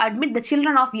want to admit the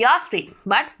children of your street,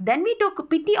 but then we took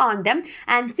pity on them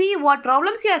and see what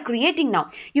problems you are creating now.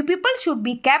 You people should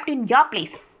be kept in your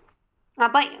place.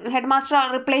 അപ്പോൾ head master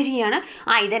reply ചെയ്യാണ്,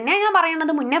 ഇതന്നെ ഞാൻ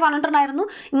പറയണത്, മുന്നേ പറഞ്ഞിട്ടുണ്ടായിരുന്നു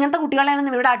ഇങ്ങനത്തെ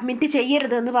കുട്ടികളെയൊന്നും ഇവിടെ admit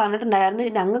ചെയ്യരുത് എന്ന് പറഞ്ഞിട്ടുണ്ടായിരുന്നു,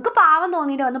 ഞങ്ങൾക്ക് പാവം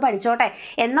തോന്നിയിട്ട് വന്ന് പഠിച്ചോട്ടെ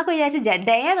എന്നൊക്കെ വിചാരിച്ച്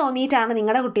ദയ തോന്നിയിട്ടാണ്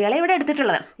നിങ്ങളുടെ കുട്ടികളെ ഇവിടെ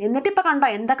എടുത്തിട്ടുള്ളത്. എന്നിട്ടിപ്പോൾ കണ്ടോ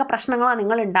എന്തൊക്കെ പ്രശ്നങ്ങളാണ്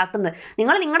നിങ്ങൾ ഉണ്ടാക്കുന്നത്,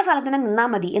 നിങ്ങൾ നിങ്ങളുടെ സ്ഥലത്തിന് നിന്നാൽ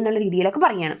മതി എന്നുള്ള രീതിയിലൊക്കെ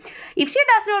പറയുകയാണ്. If she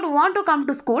does not want to come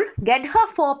to school, get her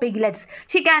 4 piglets.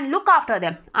 She can look after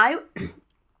them.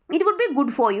 It would be good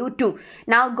for you too.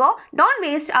 Now go, don't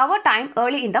waste our time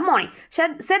early in the morning,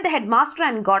 said the headmaster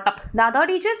and got up. The other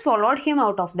teachers followed him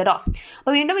out of the door.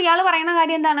 അപ്പോൾ വീണ്ടും ഇയാൾ പറയുന്ന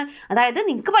കാര്യം എന്താണ്? അതായത്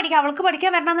അവൾക്ക്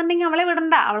പഠിക്കാൻ വരണമെന്നുണ്ടെങ്കിൽ അവളെ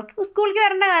വിടണ്ട, അവൾക്ക് സ്കൂളിലേക്ക്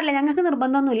വരേണ്ട കാര്യമില്ല, ഞങ്ങൾക്ക്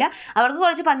നിർബന്ധമൊന്നുമില്ല, അവൾക്ക്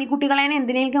കുറച്ച് പന്നിക്കുട്ടികളെ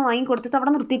എന്തിനേക്കും വാങ്ങി കൊടുത്തിട്ട്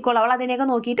അവിടെ നിർത്തിക്കോളൂ, അവൾ അതിനെയൊക്കെ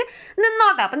നോക്കിയിട്ട്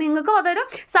നിന്നോട്ടെ, അപ്പോൾ നിങ്ങൾക്കും അതൊരു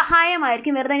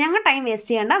സഹായമായിരിക്കും, വെറുതെ ഞങ്ങൾ ടൈം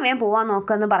വേസ്റ്റ് ചെയ്യേണ്ട, വേഗം പോകാൻ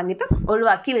നോക്കുമെന്ന് പറഞ്ഞിട്ട്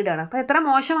ഒഴിവാക്കി വിടുകയാണ്. അപ്പോൾ എത്ര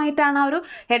മോശമായിട്ടാണ് ആ ഒരു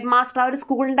ഹെഡ് മാസ്റ്റർ ആ ഒരു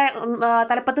സ്കൂളിൻ്റെ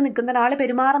തലപ്പത്ത് നിൽക്കുന്ന ഒരാൾ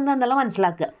പെരുമാറുന്നത് എന്നുള്ള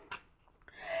മനസ്സിലാക്കുക.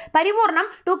 പരിപൂർണം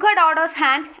took her daughter's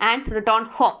hand and returned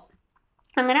home.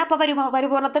 അങ്ങനെ അപ്പോൾ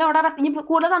പരിപൂർണത്തിന് അവിടെ ഇനി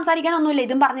കൂടുതൽ സംസാരിക്കാനൊന്നുമില്ല.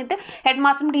 ഇതും പറഞ്ഞിട്ട് ഹെഡ്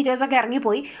മാസ്റ്ററും ടീച്ചേഴ്സൊക്കെ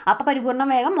ഇറങ്ങിപ്പോയി. അപ്പോൾ പരിപൂർണ്ണം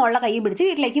വേഗം മോളുടെ കൈ പിടിച്ച്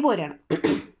വീട്ടിലേക്ക് പോരുകയാണ്.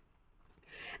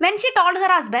 When she told her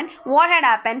husband what had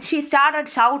happened, she started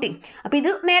shouting. അപ്പോൾ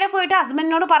ഇത് നേരെ പോയിട്ട്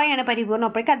ഹസ്ബൻഡിനോട് പറയാണ് പരിപൂർണ്ണം.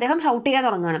 അപ്പോഴേക്കും അദ്ദേഹം ഷൗട്ട് ചെയ്യാൻ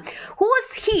തുടങ്ങുകയാണ്. Who is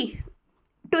he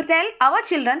to tell our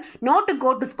children not to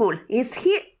go to school?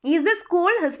 Is this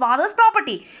school his father's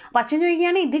property? അപ്പോൾ അച്ഛൻ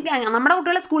ചോദിക്കുകയാണ്, ഇത് നമ്മുടെ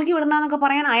കുട്ടികളെ സ്കൂളിലേക്ക് വിടണമെന്നൊക്കെ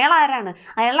പറയാൻ അയാൾ ആരാണ്?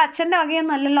 അയാളുടെ അച്ഛൻ്റെ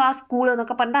വകയൊന്നും അല്ലല്ലോ ആ സ്കൂൾ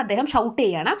എന്നൊക്കെ പറഞ്ഞിട്ട് അദ്ദേഹം ഷൗട്ട്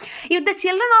ചെയ്യുകയാണ്. If the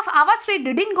children of our street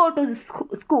didn't go to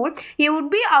school, he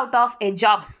would be out of a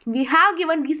job. We have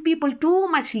given these people too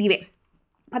much leeway.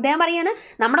 അദ്ദേഹം പറയാണ്,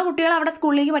 നമ്മുടെ കുട്ടികൾ അവിടെ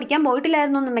സ്കൂളിലേക്ക് പഠിക്കാൻ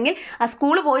പോയിട്ടില്ലായിരുന്നു എന്നുണ്ടെങ്കിൽ ആ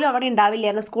സ്കൂൾ പോലും അവിടെ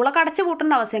ഉണ്ടാവില്ലായിരുന്നു. സ്കൂളൊക്കെ അടച്ചു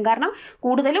പൂട്ടേണ്ട അവസ്ഥയും. കാരണം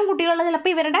കൂടുതലും കുട്ടികൾ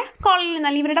ചിലപ്പോൾ ഇവരുടെ കോളനിയിൽ നിന്ന്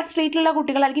അല്ലെങ്കിൽ ഇവരുടെ സ്ട്രീറ്റിലുള്ള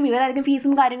കുട്ടികളായിരിക്കും, ഇവരായിരിക്കും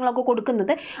ഫീസും കാര്യങ്ങളൊക്കെ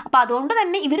കൊടുക്കുന്നത്. അപ്പോൾ അതുകൊണ്ട്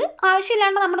തന്നെ ഇവർ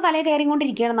ആവശ്യമില്ലാണ്ട് നമ്മുടെ തലയിൽ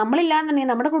കയറിക്കൊണ്ടിരിക്കുകയാണ്.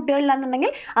 നമ്മളില്ലാന്നുണ്ടെങ്കിൽ, നമ്മുടെ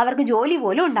കുട്ടികളില്ലാന്നുണ്ടെങ്കിൽ അവർക്ക് ജോലി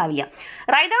പോലും ഉണ്ടാവില്ല.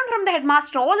 Write down from the head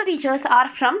master, all the teachers are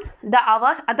from the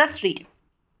other street.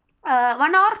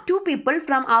 1 or 2 people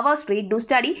from our street do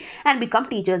study and become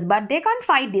teachers, but they can't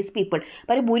fight these people.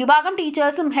 അപ്പോൾ ഭൂരിഭാഗം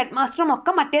ടീച്ചേഴ്സും ഹെഡ് മാസ്റ്ററും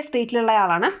ഒക്കെ മറ്റേ സ്ട്രീറ്റിലുള്ള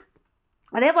ആളാണ്.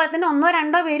 അതേപോലെ തന്നെ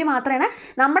 1-2 പേര് മാത്രമേ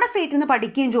നമ്മുടെ സ്ട്രീറ്റിൽ നിന്ന്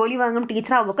പഠിക്കുകയും ജോലി വാങ്ങും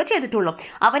ടീച്ചറാവുകയൊക്കെ ചെയ്തിട്ടുള്ളൂ.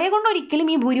 അവരെ കൊണ്ട് ഒരിക്കലും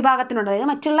ഈ ഭൂരിഭാഗത്തിനോട്, അതായത്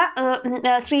മറ്റുള്ള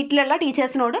സ്ട്രീറ്റിലുള്ള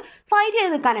ടീച്ചേഴ്സിനോട് ഫൈറ്റ്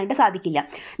ചെയ്ത് നിൽക്കാനായിട്ട് സാധിക്കില്ല.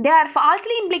 They are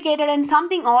falsely implicated in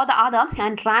something or the other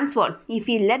and transferred. If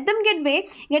you let them get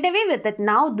away with it,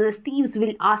 now this thieves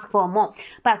will ask for more.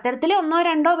 അപ്പോൾ അത്തരത്തിൽ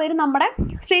 1-2 പേര് നമ്മുടെ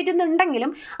സ്ട്രീറ്റിൽ നിന്ന്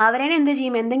ഉണ്ടെങ്കിലും അവരെ എന്ത്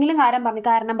ചെയ്യും? എന്തെങ്കിലും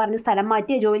കാരണം പറഞ്ഞ് സ്ഥലം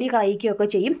മാറ്റിയോ ജോലി കളയിക്കുകയൊക്കെ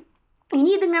ചെയ്യും. ഇനി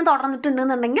ഇതിങ്ങനെ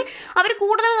തുടർന്നിട്ടുണ്ടെന്നുണ്ടെങ്കിൽ അവർ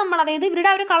കൂടുതൽ അതായത് ഇവരുടെ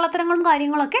ആ ഒരു കള്ളത്തരങ്ങളും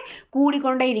കാര്യങ്ങളൊക്കെ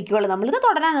കൂടിക്കൊണ്ടേ ഇരിക്കുകയുള്ളൂ. നമ്മളിത്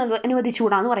തുടരാൻ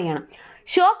അനുവദിച്ചുകൂടാന്ന് പറയുകയാണ്.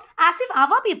 So, as if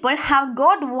our people have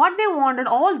got what they wanted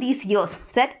all these years,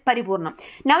 said Paripurna.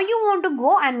 Now you want to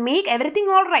go and make everything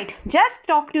all right. Just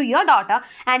talk to your daughter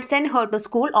and send her to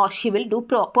school or she will do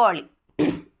poorly.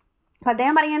 അപ്പോൾ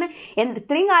അദ്ദേഹം പറയാണ്,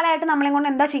 ഇത്രയും കാലമായിട്ട് നമ്മളെ കൊണ്ട്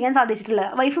എന്താ ചെയ്യാൻ സാധിച്ചിട്ടുള്ളത്?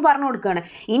 വൈഫ് പറഞ്ഞു കൊടുക്കുകയാണ്.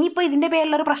 ഇനിയിപ്പോൾ ഇതിൻ്റെ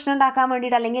പേരിലൊരു പ്രശ്നം ഉണ്ടാക്കാൻ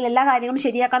വേണ്ടിയിട്ട് അല്ലെങ്കിൽ എല്ലാ കാര്യങ്ങളും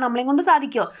ശരിയാക്കാൻ നമ്മളെ കൊണ്ട്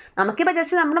സാധിക്കുമോ? നമുക്കിപ്പോൾ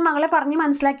ജസ്റ്റ് നമ്മുടെ മകളെ പറഞ്ഞ്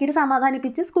മനസ്സിലാക്കിയിട്ട്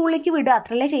സമാധാനിപ്പിച്ച് സ്കൂളിലേക്ക് വിടുക,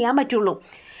 അത്രയല്ലേ ചെയ്യാൻ പറ്റുള്ളൂ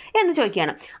എന്ന്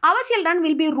ചോദിക്കുകയാണ്. അവർ children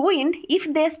will be ruined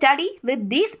if they study with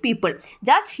these people.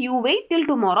 Just you wait till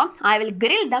tomorrow, I will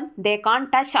grill dum, they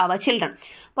can't touch our children.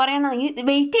 പറയണം, ഈ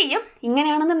വെയിറ്റ് ചെയ്യും,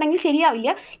 ഇങ്ങനെയാണെന്നുണ്ടെങ്കിൽ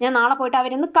ശരിയാവില്ല, ഞാൻ നാളെ പോയിട്ട്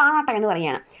അവരൊന്ന് കാണട്ടെ എന്ന്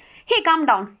പറയുകയാണ്. Hey, calm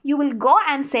down. You will go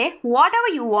and say whatever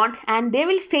you want and they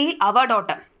will fail our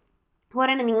daughter.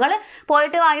 പറയണം, നിങ്ങൾ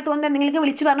പോയിട്ട് ആയി തോന്നുന്നത് എന്തെങ്കിലും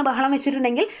വിളിച്ച് പറഞ്ഞ് ബഹളം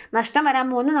വെച്ചിട്ടുണ്ടെങ്കിൽ നഷ്ടം വരാൻ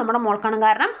പോകുന്നത് നമ്മുടെ മോൾക്കാണ്.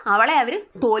 കാരണം അവളെ അവർ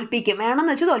തോൽപ്പിക്കും,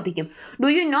 വേണമെന്ന് വെച്ച് തോൽപ്പിക്കും. Do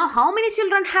you know how many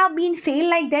children have been fail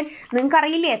like that?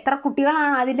 നിങ്ങൾക്കറിയില്ലേ എത്ര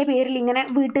കുട്ടികളാണ് അതിൻ്റെ പേരിൽ ഇങ്ങനെ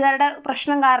വീട്ടുകാരുടെ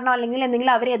പ്രശ്നം കാരണം അല്ലെങ്കിൽ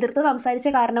എന്തെങ്കിലും അവരെ എതിർത്ത് സംസാരിച്ച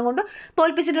കാരണം കൊണ്ട്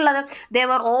തോൽപ്പിച്ചിട്ടുള്ളത്? ദേ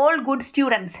were all good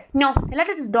students. No,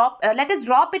 let us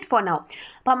drop it for now.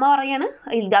 അപ്പം അമ്മ പറയാണ്,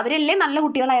 അവരെല്ലാം നല്ല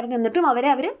കുട്ടികളായിരുന്നു, എന്നിട്ടും അവർ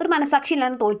ഒരു മനസ്സാക്ഷി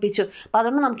ഇല്ലാണ്ട് തോൽപ്പിച്ചു. അപ്പോൾ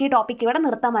അതുകൊണ്ട് നമുക്ക് ഈ ടോപ്പിക്ക് ഇവിടെ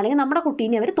നിർത്താം, അല്ലെങ്കിൽ നമ്മുടെ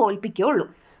കുട്ടീനെ അവർ തോൽപ്പിക്കുകയുള്ളൂ.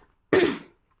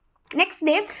 Next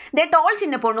day, they told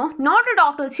Chinnaponu not to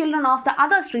talk to the children of the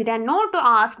other street and not to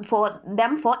ask for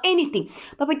them for anything.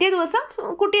 അപ്പോൾ പിറ്റേ ദിവസം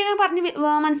കുട്ടീനെ പറഞ്ഞ്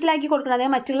മനസ്സിലാക്കി കൊടുക്കണം,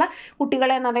 അതായത് മറ്റുള്ള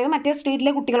കുട്ടികളെ അതായത് മറ്റേ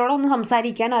സ്ട്രീറ്റിലെ കുട്ടികളോടൊന്നും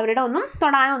സംസാരിക്കാൻ, അവരുടെ ഒന്നും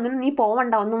തൊടാനോ ഒന്നും നീ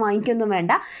പോവണ്ട, ഒന്നും വാങ്ങിക്കൊന്നും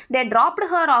വേണ്ട. ദേ dropped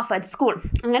her of at school.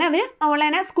 അങ്ങനെ അവർ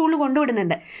അവളെ സ്കൂളിൽ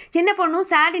കൊണ്ടുവിടുന്നുണ്ട്. Chinnaponu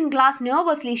sat in class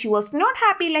nervously. She was not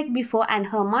happy like before and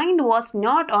her mind was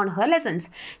not on her lessons.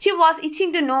 She was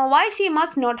itching to know why she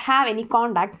must not have any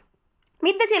contact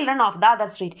with the children of the other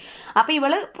street. അപ്പോൾ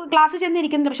ഇവൾ ക്ലാസ്സിൽ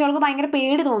ചെന്നിരിക്കുന്നത്, പക്ഷേ അവൾക്ക് ഭയങ്കര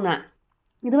പേടി തോന്നുകയാണ്.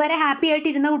 ഇതുവരെ happy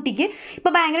ആയിട്ടിരുന്ന കുട്ടിക്ക്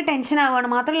ഇപ്പോൾ ഭയങ്കര ടെൻഷൻ ആവുകയാണ്.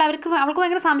 മാത്രമല്ല അവൾക്ക്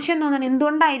ഭയങ്കര സംശയം തോന്നുന്നു,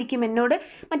 എന്തുകൊണ്ടായിരിക്കും എന്നോട്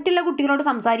മറ്റുള്ള കുട്ടികളോട്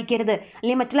സംസാരിക്കരുത്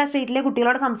അല്ലെങ്കിൽ മറ്റുള്ള സ്ട്രീറ്റിലെ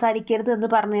കുട്ടികളോട് സംസാരിക്കരുത് എന്ന്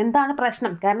പറഞ്ഞു. എന്താണ്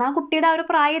പ്രശ്നം? കാരണം ആ കുട്ടിയുടെ ആ ഒരു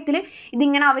പ്രായത്തിൽ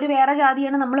ഇതിങ്ങനെ അവർ വേറെ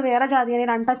ജാതിയാണ്, നമ്മൾ വേറെ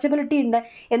ജാതിയാണ്, അൺടച്ചബിലിറ്റി ഉണ്ട്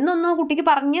എന്നൊന്നും കുട്ടിക്ക്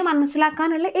പറഞ്ഞ്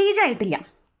മനസ്സിലാക്കാനുള്ള ഏജ് ആയിട്ടില്ല.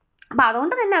 അപ്പോൾ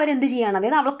അതുകൊണ്ട് തന്നെ അവരെന്ത് ചെയ്യുകയാണ്,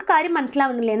 അതായത് അവൾക്ക് കാര്യം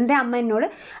മനസ്സിലാവുന്നില്ല, എൻ്റെ അമ്മ എന്നോട്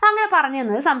അങ്ങനെ പറഞ്ഞു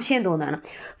എന്നത് സംശയം തോന്നുകയാണ്.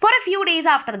 Four A few days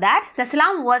after that the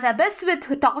slum was അബസ്ഡ്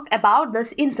with talk about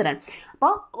this incident.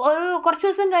 അപ്പോൾ കുറച്ച്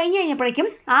ദിവസം കഴിഞ്ഞപ്പോഴേക്കും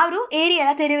ആ ഒരു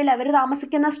ഏരിയയിലെ തെരുവിൽ അവർ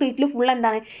താമസിക്കുന്ന സ്ട്രീറ്റിൽ ഫുൾ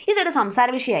എന്താണ്, ഇതൊരു സംസാര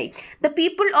വിഷയമായി. The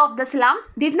people of the slum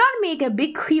did not make A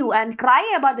big Hugh and cry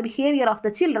about the behaviour of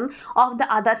the children of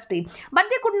the other street, but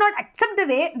they could not accept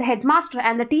the way the head master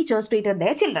and the teachers treated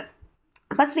there children.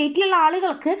 അപ്പോൾ സ്ട്രീറ്റിലുള്ള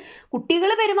ആളുകൾക്ക് കുട്ടികൾ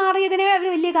പെരുമാറിയതിനെ അവർ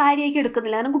വലിയ കാര്യമാക്കി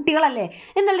എടുക്കുന്നില്ല, കാരണം കുട്ടികളല്ലേ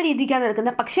എന്നുള്ള രീതിക്കാണ്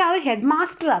എടുക്കുന്നത്. പക്ഷേ ആ ഒരു ഹെഡ്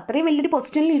മാസ്റ്റർ അത്രയും വലിയൊരു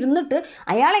പൊസിഷനിൽ ഇരുന്നിട്ട്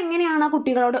അയാൾ എങ്ങനെയാണ് ആ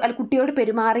കുട്ടിയോട്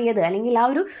പെരുമാറിയത് അല്ലെങ്കിൽ ആ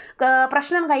ഒരു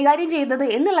പ്രശ്നം കൈകാര്യം ചെയ്തത്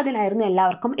എന്നുള്ളതിനായിരുന്നു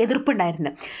എല്ലാവർക്കും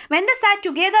എതിർപ്പുണ്ടായിരുന്നത്. When they sat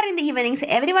together in the evenings,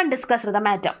 everyone discussed the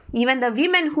matter. Even the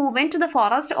women who went to the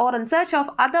forest or in search of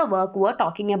other work were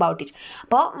talking about it.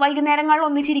 അപ്പോൾ വൈകുന്നേരങ്ങളിൽ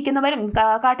ഒന്നിച്ചിരിക്കുന്നവരും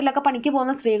കാട്ടിലൊക്കെ പണിക്ക്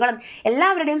പോകുന്ന സ്ത്രീകളും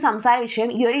എല്ലാവരുടെയും സംസാര വിഷയം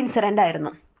ഈ ഒരു ഇൻസിഡൻ്റ് ആയിരുന്നു.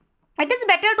 It is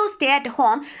better to stay at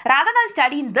home rather than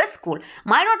study in this school.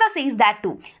 My daughter says that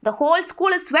too. The whole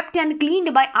school is swept and cleaned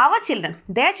by our children.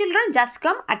 Their children just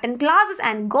come, attend classes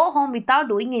and go home without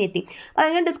doing anything.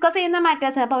 അപ്പോൾ discuss ചെയ്യുന്ന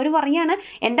matters. അപ്പോൾ അവർ പറയുകയാണ്,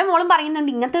 എൻ്റെ മോളും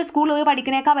പറയുന്നുണ്ട് ഇങ്ങനത്തെ സ്കൂളിൽ പോയി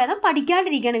പഠിക്കണേക്കാൾ ഭേദം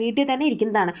പഠിക്കാണ്ടിരിക്കുകയാണ്, വീട്ടിൽ തന്നെ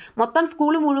ഇരിക്കുന്നതാണ്. മൊത്തം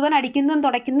സ്കൂൾ മുഴുവൻ അടിക്കുന്നതും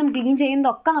തുടയ്ക്കുന്നതും ക്ലീൻ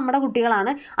ചെയ്യുന്നതും ഒക്കെ നമ്മുടെ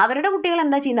കുട്ടികളാണ്. അവരുടെ കുട്ടികൾ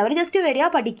എന്താ ചെയ്യുന്നത്? അവർ ജസ്റ്റ് വരിക,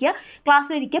 പഠിക്കുക,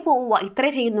 ക്ലാസ് ഇരിക്കുക, പോവുക,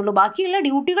 ഇത്രേ ചെയ്യുന്നുള്ളൂ. ബാക്കിയുള്ള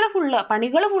ഡ്യൂട്ടികൾ ഫുള്ള്,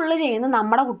 പണികൾ ഫുള്ള് ചെയ്യുന്നത്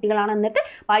നമ്മുടെ കുട്ടികളാണ്. എന്നിട്ട്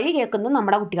പഴി കേൾക്കുന്നത്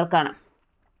നമ്മുടെ കുട്ടികൾക്കാണ്.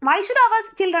 Why should our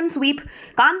children sweep?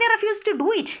 Can't they refuse to do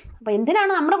it? അപ്പോൾ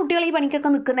എന്തിനാണ് നമ്മുടെ കുട്ടികൾ ഈ പണിക്കൊക്കെ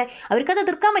നിൽക്കുന്നത്? അവർക്കത്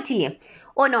എതിർക്കാൻ പറ്റില്ലേ?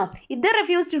 Oh no, if they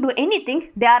refuse to do anything,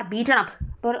 they are beaten up.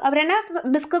 അപ്പോൾ അവരെന്നെ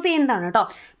ഡിസ്കസ് ചെയ്യുന്നതാണ് കേട്ടോ.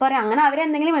 അപ്പോൾ അങ്ങനെ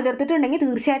അവരെന്തെങ്കിലും എതിർത്തിട്ടുണ്ടെങ്കിൽ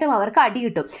തീർച്ചയായിട്ടും അവർക്ക് അടി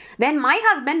കിട്ടും. When my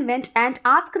husband went and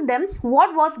asked them what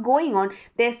was going on,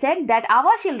 they said that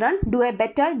our children do a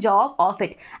better job of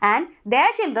it and their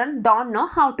children don't know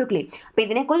how to clean. അപ്പോൾ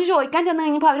ഇതിനെക്കുറിച്ച് ചോദിക്കാൻ ചെന്ന്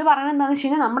കഴിഞ്ഞപ്പോൾ അവർ പറയുന്നത് എന്താണെന്ന് വെച്ച്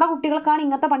കഴിഞ്ഞാൽ നമ്മുടെ കുട്ടികൾക്കാണ്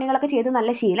ഇങ്ങനത്തെ പണികളൊക്കെ ചെയ്ത്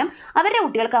നല്ല ശീലം, അവരുടെ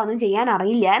കുട്ടികൾക്ക് അതൊന്നും ചെയ്യാൻ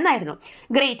അറിയില്ല എന്നായിരുന്നു.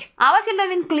 Great, our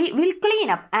children will clean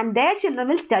up and their children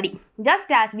will study just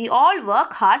as we all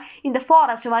work hard in the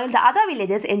forest while the other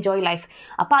villages enjoy life.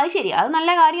 അപ്പോൾ അത് ശരി, അത് നല്ല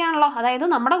കാര്യമാണല്ലോ. അതായത്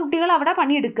നമ്മുടെ കുട്ടികൾ അവിടെ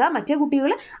പണിയെടുക്കുക, മറ്റേ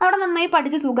കുട്ടികൾ അവിടെ നന്നായി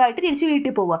പഠിച്ച് സുഖമായിട്ട് തിരിച്ച്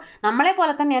വീട്ടിൽ പോവുക. നമ്മളെ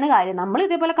പോലെ തന്നെയാണ് കാര്യം. നമ്മൾ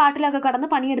ഇതേപോലെ കാട്ടിലൊക്കെ കടന്ന്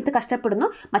പണിയെടുത്ത് കഷ്ടപ്പെടുന്നു,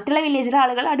 മറ്റുള്ള വില്ലേജിലെ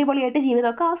ആളുകൾ അടിപൊളിയായിട്ട്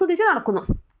ജീവിതമൊക്കെ ആസ്വദിച്ച് നടക്കുന്നു.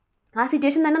 ആ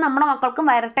സിറ്റുവേഷൻ തന്നെ നമ്മുടെ മക്കൾക്കും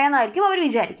വരട്ടെ എന്നായിരിക്കും അവർ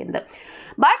വിചാരിക്കുന്നത്.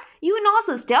 But you know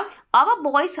sister, our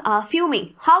boys are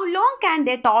ഫ്യൂമിങ്. How long can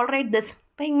they tolerate this?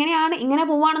 അപ്പോൾ ഇങ്ങനെ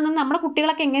പോവുകയാണെന്ന് നമ്മുടെ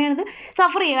കുട്ടികളൊക്കെ എങ്ങനെയാണ്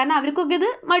സഫർ ചെയ്യുക? കാരണം അവർക്കൊക്കെ ഇത്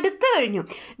മടുത്ത് കഴിഞ്ഞു.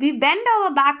 V bend our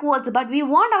backwards but we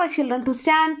want our children to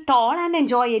stand tall and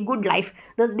enjoy A good life.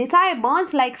 This desire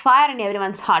burns like fire in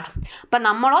എവരിവൺസ് heart. അപ്പം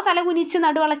നമ്മളോ തലകുനിച്ച്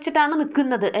നടുവളച്ചിട്ടാണ്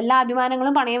നിൽക്കുന്നത്, എല്ലാ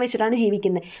അഭിമാനങ്ങളും പണയം വെച്ചിട്ടാണ്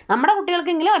ജീവിക്കുന്നത്. നമ്മുടെ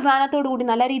കുട്ടികൾക്കെങ്കിലും അഭിമാനത്തോടു കൂടി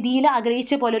നല്ല രീതിയിൽ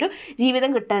ആഗ്രഹിച്ച പോലൊരു ജീവിതം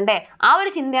കിട്ടണ്ടേ? ആ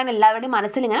ഒരു ചിന്തയാണ് എല്ലാവരുടെയും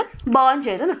മനസ്സിലിങ്ങനെ ബേൺ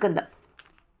ചെയ്ത് നിൽക്കുന്നത്.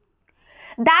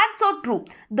 That's so true.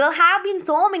 There have been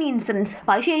so many incidents.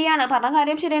 അപ്പോൾ അത് ശരിയാണ്, പറഞ്ഞ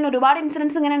കാര്യം ശരിയാണ്. ഒരുപാട്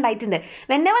ഇൻസിഡൻസ് ഇങ്ങനെ ഉണ്ടായിട്ടുണ്ട്.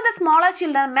 Whenever the smaller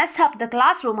children mess up the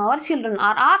classroom, our children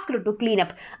are asked to clean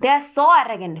up. They are so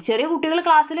arrogant. ചെറിയ കുട്ടികൾ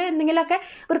ക്ലാസ്സിൽ എന്തെങ്കിലുമൊക്കെ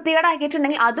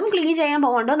വൃത്തികേടാക്കിയിട്ടുണ്ടെങ്കിൽ അതും ക്ലീൻ ചെയ്യാൻ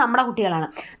പോകേണ്ടത് നമ്മുടെ കുട്ടികളാണ്.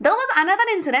 There was another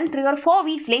incident 3 or 4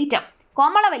 weeks later.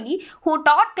 Komalavalli, who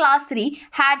taught class 3,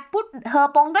 had put her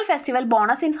Pongal festival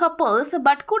bonus in her purse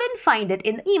but couldn't find it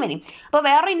in the evening. അപ്പോൾ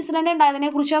വേറൊരു ഇൻസിഡൻറ്റ്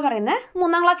ഉണ്ടായതിനെ കുറിച്ചാണ് പറയുന്നത്.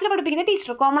 3ാം ക്ലാസ്സിൽ പഠിപ്പിക്കുന്ന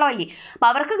ടീച്ചർ കോമളവല്ലി. അപ്പോൾ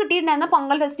അവർക്ക് കിട്ടിയിട്ടുണ്ടായിരുന്ന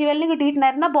പൊങ്കൽ ഫെസ്റ്റിവലിന്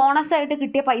കിട്ടിയിട്ടുണ്ടായിരുന്ന ബോണസ് ആയിട്ട്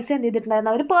കിട്ടിയ പൈസ എന്ത്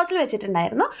ചെയ്തിട്ടുണ്ടായിരുന്നു? അവർ പേഴ്സിൽ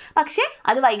വെച്ചിട്ടുണ്ടായിരുന്നു. പക്ഷേ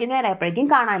അത് വൈകുന്നേരം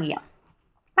ആയപ്പോഴേക്കും കാണാനില്ല.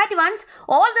 At once,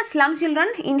 all the slum children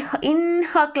in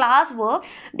her class were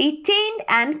detained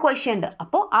and questioned.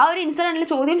 അപ്പോൾ ആ ഒരു ഇൻസിഡൻറ്റിൽ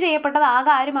ചോദ്യം ചെയ്യപ്പെട്ടത്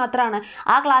ആകെ ആര് മാത്രമാണ്?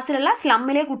 ആ ക്ലാസ്സിലുള്ള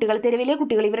സ്ലമ്മിലെ കുട്ടികൾ, തെരുവിലെ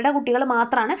കുട്ടികൾ, ഇവരുടെ കുട്ടികൾ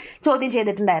മാത്രമാണ് ചോദ്യം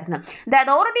ചെയ്തിട്ടുണ്ടായിരുന്നത്. The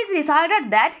authorities decided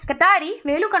that Katari,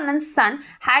 Velukannan's son,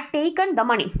 had taken the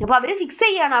money. അപ്പോൾ അവർ ഫിക്സ്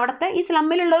ചെയ്യുകയാണ്, അവിടുത്തെ ഈ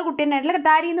സ്ലമ്മിലുള്ള ഒരു കുട്ടീനായിട്ടുള്ള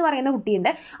കട്ടാരി എന്ന് പറയുന്ന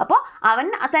കുട്ടിയുണ്ട്. അപ്പോൾ അവൻ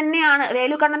തന്നെയാണ്,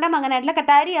 വേലുക്കണ്ണൻ്റെ മകനായിട്ടുള്ള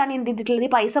കട്ടാരിയാണ് എന്ത് ചെയ്തിട്ടുള്ളത്,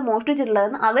 ഈ പൈസ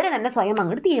മോഷ്ടിച്ചിട്ടുള്ളതെന്ന് അവർ തന്നെ സ്വയം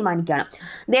അങ്ങോട്ട് തീരുമാനിക്കുകയാണ്.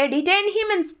 They detained him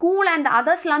in school and the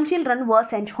other slum children were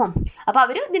sent home. അപ്പോൾ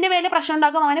അവർ ഇതിൻ്റെ മേലെ പ്രശ്നം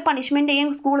ഉണ്ടാക്കും, അവനെ പണിഷ്മെൻറ്റ് ചെയ്യും,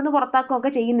 സ്കൂളിൽ നിന്ന് പുറത്താക്കുകയൊക്കെ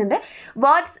ചെയ്യുന്നുണ്ട്.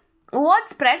 Word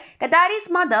spread. Katari's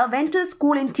mother went to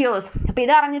school in tears. അപ്പോൾ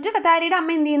ഇത് അറിഞ്ഞിട്ട് കത്താരിയുടെ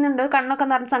അമ്മ എന്ത് ചെയ്യുന്നുണ്ട്? കണ്ണൊക്കെ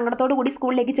നിറഞ്ഞ സങ്കടത്തോടു കൂടി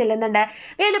സ്കൂളിലേക്ക് ചെല്ലുന്നുണ്ട്.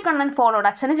 വേലുക്കണ്ണൻ ഫോളോഡ്,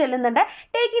 അച്ഛനും ചെല്ലുന്നുണ്ട്.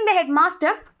 Taking the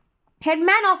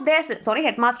headman of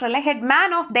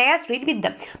their street വിത്ത്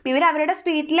ദം. അപ്പോൾ ഇവർ അവരുടെ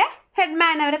സ്ട്രീറ്റിലെ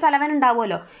ഹെഡ്മാൻ, അവരുടെ തലവൻ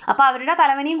ഉണ്ടാവുമല്ലോ, അപ്പോൾ അവരുടെ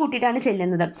തലവനെയും കൂട്ടിയിട്ടാണ്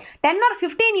ചെല്ലുന്നത്. 10 or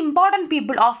 15 important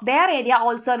people of their area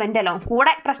also vent along.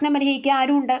 കൂടെ പ്രശ്നം പരിഹരിക്കാൻ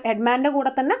ആരുണ്ട്? ഹെഡ്മാൻ്റെ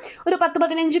കൂടെ തന്നെ ഒരു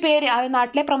 10-15 പേര്, ആ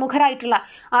നാട്ടിലെ പ്രമുഖരായിട്ടുള്ള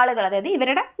ആളുകൾ, അതായത്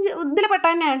ഇവരുടെ ഇതിൽ പെട്ട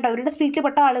തന്നെയാണ് കേട്ടോ, ഇവരുടെ സ്ട്രീറ്റിൽ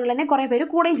പെട്ട ആളുകൾ തന്നെ കുറേ പേര്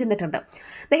കൂടെയും ചെന്നിട്ടുണ്ട്.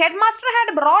 The head master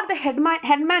had brought the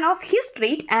headman of his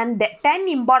street and 10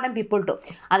 important people to.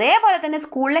 അതേപോലെ തന്നെ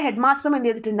സ്കൂളിലെ ഹെഡ് മാസ്റ്ററും എന്ത്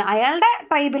ചെയ്തിട്ടുണ്ട്? അയാളുടെ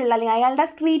ട്രൈബിലുള്ള അല്ലെങ്കിൽ അയാളുടെ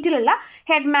സ്ട്രീറ്റിലുള്ള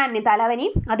ഹെഡ്മാനെയും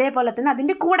തലവനെയും അതേപോലെ തന്നെ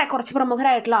അതിൻ്റെ കൂടെ കുറച്ച്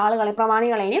പ്രമുഖരായിട്ടുള്ള ആളുകളെ,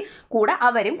 പ്രമാണികളെയും കൂടെ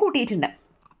അവരും കൂട്ടിയിട്ടുണ്ട്.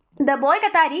 The boy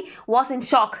Katari was in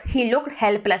shock. He looked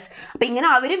helpless. അപ്പോൾ ഇങ്ങനെ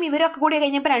അവരും ഇവരൊക്കെ കൂടി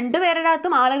കഴിഞ്ഞപ്പോൾ 2 പേരുടെ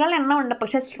അകത്തും ആളുകളുടെ എണ്ണം ഉണ്ട്,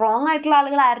 പക്ഷേ സ്ട്രോങ് ആയിട്ടുള്ള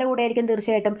ആളുകൾ ആരുടെ കൂടെ ആയിരിക്കും?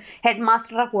 തീർച്ചയായിട്ടും ഹെഡ്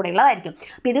മാസ്റ്ററുടെ കൂടെ ഉള്ളതായിരിക്കും.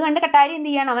 അപ്പോൾ ഇത് കണ്ട് കട്ടാരി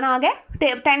എന്ത് ചെയ്യാണ്? അവനാകെ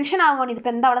ടെൻഷൻ ആവുകയാണ്,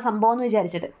 ഇതിപ്പോൾ എന്താ അവിടെ സംഭവം എന്ന്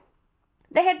വിചാരിച്ചിട്ട്.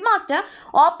 The headmaster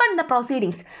opened the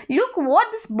proceedings. Look what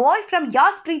this boy from your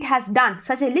street has done.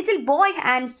 Such a little boy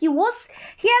and he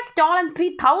has stolen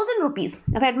 3,000 rupees.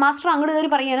 അപ്പോൾ ഹെഡ്മാസ്റ്റർ അങ്ങോട്ട് കയറി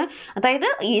പറയുകയാണ്, അതായത്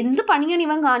എന്ത് പണിയാണ്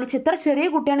ഇവൻ കാണിച്ച്, എത്ര ചെറിയ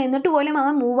കുട്ടിയാണ്, എന്നിട്ട് പോലും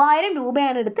അവൻ 3,000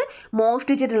 രൂപയാണ് എടുത്ത്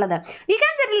മോഷ്ടിച്ചിട്ടുള്ളത്. We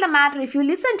can settle the matter if you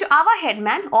listen to our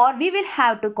headman or we will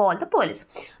have to call the police.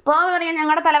 അപ്പോൾ പറയാം,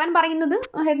 ഞങ്ങളുടെ തലവൻ പറയുന്നത്,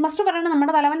 ഹെഡ്മാസ്റ്റർ പറയുന്നത്,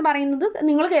 നമ്മുടെ തലവൻ പറയുന്നത്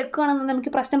നിങ്ങൾ കേൾക്കുകയാണെന്ന്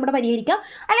നമുക്ക് പ്രശ്നം ഇവിടെ പരിഹരിക്കാം,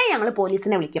 അല്ലെങ്കിൽ ഞങ്ങൾ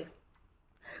പോലീസിനെ വിളിക്കും.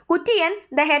 കുറ്റിയൻ,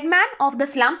 the headman of the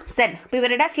slum, Z. അപ്പോൾ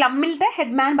ഇവരുടെ സ്ലമ്മിലത്തെ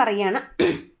ഹെഡ്മാൻ പറയുകയാണ്,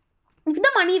 If the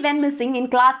money went missing in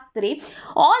class 3,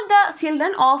 all the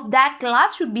children of that class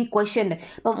should be questioned.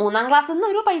 ഇപ്പോൾ 3ാം ക്ലാസ്സിൽ നിന്ന്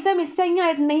ഒരു പൈസ മിസ്സിങ്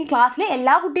ആയിട്ടുണ്ടെങ്കിൽ ക്ലാസ്സിലെ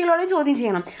എല്ലാ കുട്ടികളോടും ചോദ്യം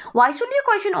ചെയ്യണം. Why should you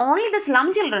question only the slum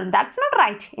children? That's not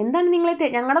right. എന്താണ് നിങ്ങൾ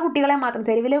ഞങ്ങളുടെ കുട്ടികളെ മാത്രം,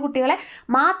 തെരുവിലെ കുട്ടികളെ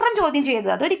മാത്രം ചോദ്യം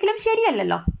ചെയ്തത്? അതൊരിക്കലും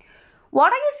ശരിയല്ലല്ലോ.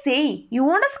 What are you saying? You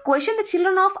want us to question the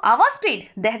children of our street?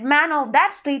 The headman of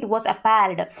that street was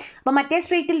appalled. അപ്പോൾ മറ്റേ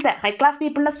സ്ട്രീറ്റിലത്തെ ഹൈ ക്ലാസ്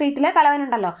പീപ്പിളിൻ്റെ സ്ട്രീറ്റിലെ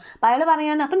തലവനുണ്ടല്ലോ, അപ്പോൾ അയാൾ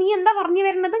പറയാണ്, അപ്പോൾ നീ എന്താ പറഞ്ഞു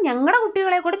വരുന്നത്, ഞങ്ങളുടെ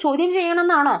കുട്ടികളെ കൂടെ ചോദ്യം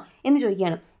ചെയ്യണമെന്നാണോ എന്ന്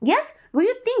ചോദിക്കുകയാണ്. Yes, do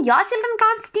you think your children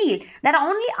can't steal? That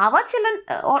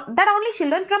only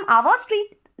children from our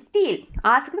street steal?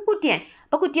 Asked Kurian.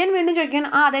 അപ്പോൾ കുര്യൻ വീണ്ടും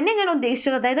ചോദിക്കുകയാണ്, അതന്നെ ഞാൻ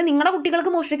ഉദ്ദേശിച്ചത്, അതായത് നിങ്ങളുടെ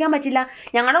കുട്ടികൾക്ക് മോഷ്ടിക്കാൻ പറ്റില്ല,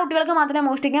 ഞങ്ങളുടെ കുട്ടികൾക്ക് മാത്രമേ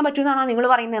മോഷ്ടിക്കാൻ പറ്റൂ എന്നാണോ നിങ്ങൾ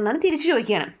പറയുന്നതെന്നാണ് തിരിച്ചു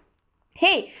ചോദിക്കുകയാണ്.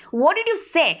 Hey, what did you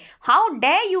say? How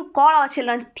dare you call our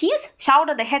children thieves?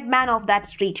 Shouted the headman of that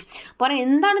street. അപ്പോൾ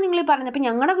എന്താണ് നിങ്ങൾ പറയുന്നത്? അപ്പോൾ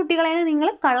ഞങ്ങളുടെ കുട്ടികളെ നിങ്ങൾ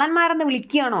കള്ളന്മാരെന്ന്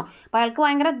വിളിക്കുകയാണോ? അപ്പോൾ അയാൾക്ക്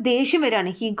ഭയങ്കര ദേഷ്യം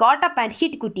വരികയാണ്. He got up and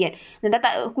hit Kurian.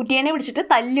 എന്നിട്ട് കുര്യനെ പിടിച്ചിട്ട്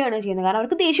തല്ലുകയാണ് ചെയ്യുന്നത്. കാരണം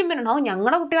അവർക്ക് ദേഷ്യം വരണം,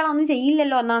 ഞങ്ങളുടെ കുട്ടികളൊന്നും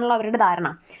ചെയ്യില്ലല്ലോ എന്നാണല്ലോ അവരുടെ ധാരണ.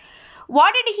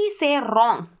 What did he say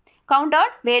wrong?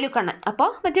 കൗണ്ടേർഡ് വേലുക്കണ്ണൻ. അപ്പോൾ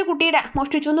മറ്റേ കുട്ടിയുടെ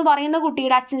മോഷ്ടിച്ചു എന്ന് പറയുന്ന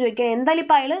കുട്ടിയുടെ അച്ഛൻ ചോദിക്കുക, എന്തായാലും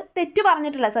ഇപ്പോൾ അയാൾ തെറ്റ്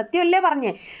പറഞ്ഞിട്ടില്ല, സത്യമല്ലേ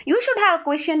പറഞ്ഞേ. You should have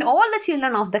question all the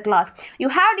children of the class. You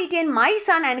have detain my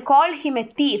son and called him A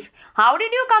thief. How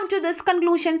did you come to this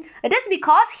conclusion? It is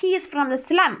because he is from the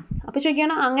slum. അപ്പോൾ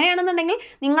ചോദിക്കണം, അങ്ങനെയാണെന്നുണ്ടെങ്കിൽ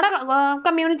നിങ്ങളുടെ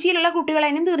കമ്മ്യൂണിറ്റിയിലുള്ള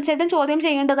കുട്ടികളെയും തീർച്ചയായിട്ടും ചോദ്യം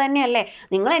ചെയ്യേണ്ടത് തന്നെയല്ലേ.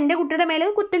 നിങ്ങൾ എൻ്റെ കുട്ടിയുടെ മേലെ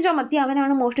കുറ്റം ചുമത്തി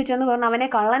അവനാണ് മോഷ്ടിച്ചെന്ന് പറഞ്ഞു, അവനെ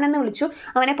കള്ളനെന്ന് വിളിച്ചു,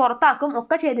 അവനെ പുറത്താക്കും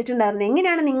ഒക്കെ ചെയ്തിട്ടുണ്ടായിരുന്നു.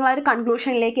 എങ്ങനെയാണ് നിങ്ങൾ ആ ഒരു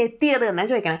കൺക്ലൂഷനിലേക്ക് എത്തിയത്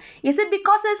എന്നാണ് ചോദിക്കണം. Is it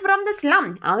because is from the slum?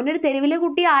 അവനൊരു തെരുവിലെ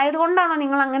കുട്ടി ആയതുകൊണ്ടാണോ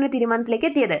നിങ്ങൾ അങ്ങനെ ഒരു തീരുമാനത്തിലേക്ക്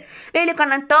എത്തിയത്?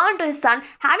 വേലുക്കണ്ണൻ turn to his son,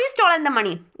 have you stolen the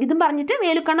money? ഇതും പറഞ്ഞിട്ട്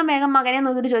വേലുക്കണ്ണൻ വേഗം മകനെ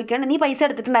നോക്കിയിട്ട് ചോദിക്കുകയാണ്, നീ പൈസ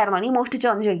എടുത്തിട്ടുണ്ടായിരുന്നോ, നീ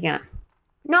മോഷ്ടിച്ചോ എന്ന് ചോദിക്കുകയാണ്.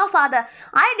 No, father,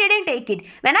 I didn't take it.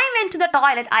 When I went to the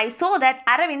toilet, I saw that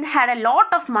Aravind had a lot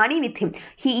of money with him.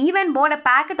 He even bought a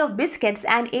packet of biscuits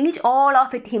and ate all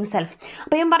of it himself.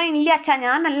 അപ്പോൾ ഞാൻ പറയും, ഇല്ല അച്ഛാ,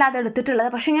 ഞാനല്ല അത് എടുത്തിട്ടുള്ളത്,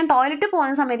 പക്ഷേ ഞാൻ ടോയ്ലറ്റിൽ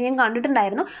പോകുന്ന സമയത്ത് ഞാൻ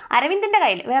കണ്ടിട്ടുണ്ടായിരുന്നു അരവിന്ദിൻ്റെ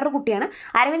കയ്യിൽ, വേറൊരു കുട്ടിയാണ്,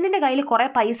 അരവിന്ദിൻ്റെ കയ്യിൽ കുറേ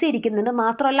പൈസ ഇരിക്കുന്നുണ്ട്.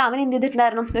 മാത്രമല്ല അവൻ എന്ത്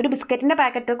ചെയ്തിട്ടുണ്ടായിരുന്നു, ഒരു ബിസ്ക്കറ്റിൻ്റെ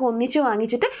പാക്കറ്റൊക്കെ ഒന്നിച്ച്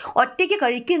വാങ്ങിച്ചിട്ട് ഒറ്റയ്ക്ക്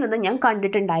കഴിക്കുന്നത് ഞാൻ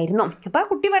കണ്ടിട്ടുണ്ടായിരുന്നു. അപ്പോൾ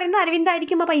കുട്ടി പറയുന്നത്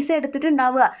അരവിന്ദായിരിക്കും ആ പൈസ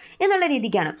എടുത്തിട്ടുണ്ടാവുക എന്നുള്ള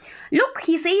രീതിക്കാണ്. Look,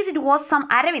 he says it was some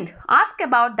Aravind, ask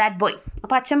about that boy.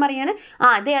 അപ്പോൾ അച്ഛൻ പറയാണ്,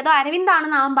 ഇത് ഏതോ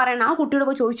അരവിന്ദാണെന്ന് അവൻ പറയുന്നത്, ആ കുട്ടിയോട്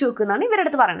പോയി ചോദിച്ചു നോക്കുന്നതാണ് ഇവരുടെ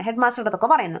അടുത്ത് പറയുന്നത്, ഹെഡ് മാസ്റ്ററുടെ അടുത്തൊക്കെ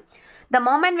പറയുന്നത്. The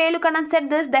moment Velukannan said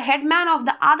this, the headman of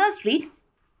the other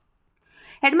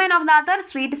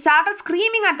street started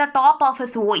screaming at the top of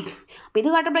his voice. അപ്പോൾ ഇത്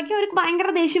കേട്ടപ്പോഴേക്കും അവർക്ക് ഭയങ്കര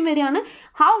ദേഷ്യം വരികയാണ്.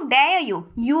 How dare you?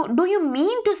 Do you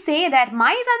mean to say that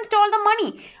my son stole the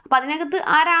money? അപ്പോൾ അതിനകത്ത്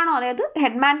ആരാണോ, അതായത്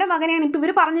ഹെഡ്മാൻ്റെ മകനെയാണ് ഇപ്പോൾ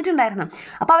ഇവർ പറഞ്ഞിട്ടുണ്ടായിരുന്നു.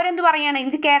 അപ്പോൾ അവരെന്ത് പറയുകയാണ്,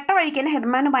 ഇത് കേട്ട വഴിക്ക് തന്നെ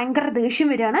ഹെഡ്മാന് ഭയങ്കര ദേഷ്യം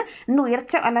വരികയാണ്.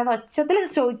 എന്ന് അല്ലാതെ ഒച്ചത്തിൽ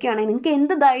ചോദിക്കുകയാണ്, നിങ്ങൾക്ക്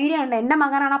എന്ത് ധൈര്യമുണ്ട് എൻ്റെ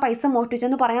മകനാണ് ആ പൈസ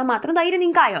മോഷ്ടിച്ചെന്ന് പറയാൻ മാത്രം ധൈര്യം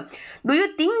നിങ്ങൾക്കായോ? Do you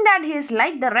think that he is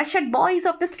like the റഷഡ് boys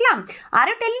of the slum? Are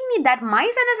you telling me that my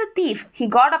son is A thief? He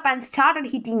got up and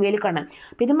started hitting വേലുക്കണ്ണൻ.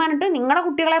 അപ്പോൾ ഇത് പറഞ്ഞിട്ട് നിങ്ങളുടെ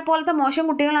കുട്ടികളെ പോലത്തെ മോശം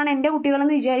കുട്ടികളാണ് എൻ്റെ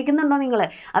കുട്ടികളെന്ന് വിചാരിക്കുന്നുണ്ടോ നിങ്ങൾ?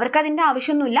 അവർക്കതിൻ്റെ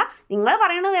ആവശ്യമൊന്നുമില്ല. നിങ്ങൾ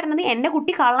പറയണത് വരുന്നത് എൻ്റെ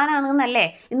കുട്ടി കള്ളനാണെന്നല്ലേ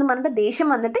എന്ന് പറഞ്ഞിട്ട് ദേഷ്യം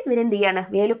വന്നിട്ട് ഇവരെന്ത് ചെയ്യാണ്,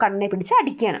 വേലുക്കണ്ണനെ പിടിച്ച്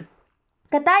അടിക്കുകയാണ്.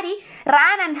 Katari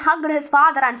ran and hugged his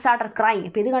father and started crying.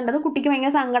 അപ്പോൾ ഇത് കണ്ടത് കുട്ടിക്ക്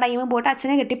ഭയങ്കര സങ്കടമായി, പോയിട്ട്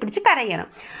അച്ഛനെ കെട്ടിപ്പിടിച്ച് കരയണം.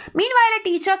 Meanwhile, a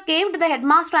teacher came to the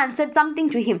headmaster and said something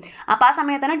to him. അപ്പോൾ ആ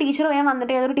സമയത്താണ് ടീച്ചർ വേഗം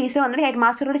വന്നിട്ട്, ഏതൊരു ടീച്ചർ വന്നിട്ട് ഹെഡ്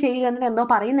മാസ്റ്ററോട് ചെവിയിൽ വന്നിട്ട് എന്തോ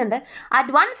പറയുന്നുണ്ട്. At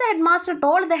once the headmaster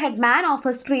told the headman of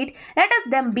his street, let us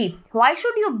them be. Why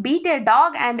should you beat a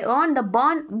dog and earn the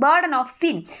burden of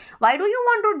sin? Why do you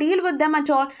want to deal with them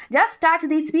at all? Just touch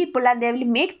these people and they will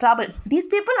make trouble. These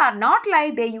people are not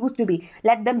like they used to be.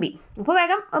 Let them be. അപ്പോൾ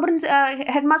വേഗം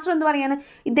head master എന്ത് പറയാണ്,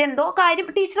 ഇതെന്തോ കാര്യം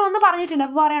teacher ഒന്ന് പറഞ്ഞിട്ടുണ്ട്.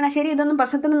 അപ്പോൾ പറയണം, ശരി, ഇതൊന്നും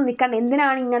പ്രശ്നത്തിനൊന്നും നിൽക്കണ്ട,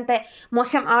 എന്തിനാണ് ഇങ്ങനത്തെ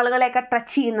മോശം ആളുകളെയൊക്കെ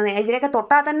ടച്ച് ചെയ്യുന്നത്, ഇവരെയൊക്കെ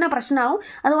തൊട്ടാൽ തന്നെ പ്രശ്നമാവും,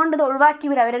 അതുകൊണ്ട് ഇത് ഒഴിവാക്കി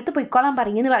വിടുക, അവരടുത്ത് പൊയ്ക്കോളാൻ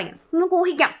പറയുമെന്ന് പറയും. നമുക്ക്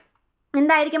ഊഹിക്കാം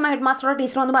എന്തായിരിക്കും ഹെഡ് മാസ്റ്ററോ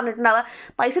ടീച്ചറോ എന്ന് പറഞ്ഞിട്ടുണ്ടാവുക.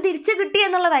 പൈസ തിരിച്ച് കിട്ടി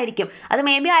എന്നുള്ളതായിരിക്കും. അത്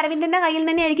മേ ബി അരവിന്ദിൻ്റെ കയ്യിൽ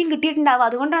തന്നെ ആയിരിക്കും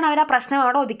കിട്ടിയിട്ടുണ്ടാവുക. അതുകൊണ്ടാണ് അവർ ആ പ്രശ്നം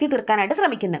അവിടെ ഒതുക്കി തീർക്കാനായിട്ട്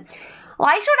ശ്രമിക്കുന്നത്.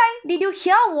 Why should I? Did you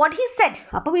hear what he said?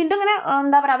 അപ്പോൾ വീണ്ടും ഇങ്ങനെ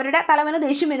എന്താ പറയുക, അവരുടെ തലവന്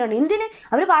ദേഷ്യം വരുന്നുണ്ട്. എന്തിന്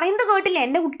അവർ പറയുന്നത് കേട്ടില്ല,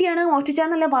 എൻ്റെ കുട്ടിയാണ്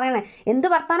മോഷ്ടിച്ചതെന്നല്ലേ പറയണേ, എന്ത്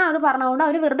വർത്താനം അവർ പറഞ്ഞതുകൊണ്ട്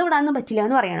അവർ വെറുതെ വിടാനൊന്നും പറ്റില്ല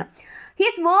എന്ന് പറയണം.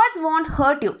 His words won't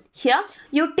hurt you. Here,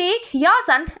 you take your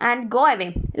son and go away.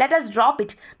 Let us drop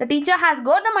it. The teacher has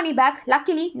got the money back.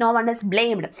 Luckily, no one is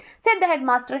blamed, said the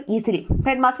headmaster easily.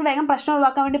 Headmaster വേഗം പ്രശ്നം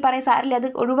ഒഴിവാക്കാൻ വേണ്ടി പറയും, സാരില്ല,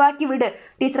 അത് ഒഴിവാക്കി വിട്,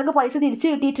 ടീച്ചർക്ക് പൈസ തിരിച്ച്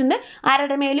കിട്ടിയിട്ടുണ്ട്,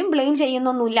 ആരുടെ മേലും ബ്ലെയിം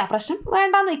ചെയ്യുന്നൊന്നുമില്ല, പ്രശ്നം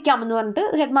വേണ്ടാന്ന് വയ്ക്കാമെന്ന് പറഞ്ഞിട്ട്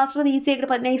ഹെഡ് മാസ്റ്റർ ഈസി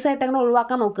ആയിട്ട് നൈസായിട്ട് അങ്ങനെ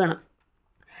ഒഴിവാക്കാൻ നോക്കുകയാണ്.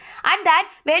 At that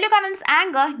വേലുക്കണ്ണൻസ്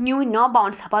anchor new no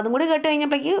bounds. അപ്പോൾ അതും കൂടി കേട്ട്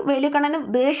കഴിഞ്ഞപ്പോഴേക്ക് വേലുക്കണ്ണന്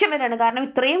ദേഷ്യം വരികയാണ്. കാരണം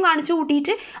ഇത്രയും കാണിച്ചു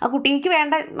കൂട്ടിയിട്ട് ആ കുട്ടിക്ക്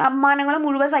വേണ്ട അമ്മാനങ്ങൾ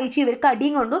മുഴുവൻ സഹിച്ച് ഇവർക്ക്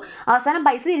അടിയും കൊണ്ടു. അവസാനം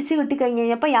പൈസ തിരിച്ച് കിട്ടിക്കഴിഞ്ഞ്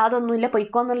കഴിഞ്ഞപ്പോൾ യാതൊന്നുമില്ല,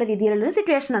 പൊയ്ക്കോ എന്നുള്ള രീതിയിലുള്ളൊരു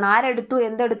സിറ്റുവേഷനാണ്. ആരെടുത്തു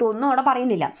എന്തെടുത്തു ഒന്നും അവിടെ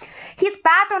പറയുന്നില്ല. He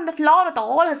spat on the floor with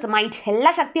all his might.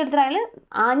 എല്ലാ ശക്തി എടുത്തിട്ട് അയാൾ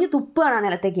ആഞ്ഞു തുപ്പുകയാണ് ആ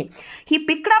നിലത്തേക്ക്. He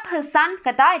picked up his son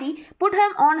കത്താരി, put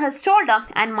him on his shoulder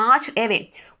and March away.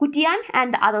 കുറ്റിയാൻ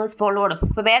and others followed.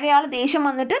 അപ്പോൾ വേറെ ആൾ ദേഷ്യം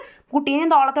വന്നിട്ട് കുട്ടീനെയും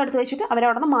തോളത്തെടുത്ത് വെച്ചിട്ട്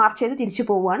അവരവിടെ നിന്ന് മാർച്ച് ചെയ്ത് തിരിച്ചു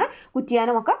പോവുകയാണ്.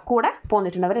 കുറ്റിയാനും ഒക്കെ കൂടെ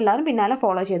പോന്നിട്ടുണ്ട്. അവരെല്ലാവരും പിന്നാലെ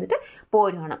ഫോളോ ചെയ്തിട്ട്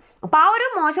പോരുകയാണ്. അപ്പോൾ ആ ഒരു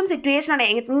മോശം സിറ്റുവേഷനാണ്.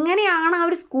 എങ്ങനെയാണ് ആ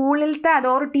ഒരു സ്കൂളിലത്തെ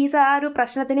അതോറിറ്റീസ് ആ ഒരു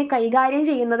പ്രശ്നത്തിനെ കൈകാര്യം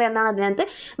ചെയ്യുന്നത് എന്നാണ് അതിനകത്ത്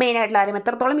മെയിനായിട്ടുള്ള കാര്യം.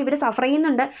 എത്രത്തോളം ഇവർ സഫർ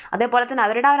ചെയ്യുന്നുണ്ട്, അതേപോലെ തന്നെ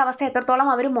അവരുടെ ആ ഒരു അവസ്ഥ എത്രത്തോളം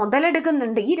അവർ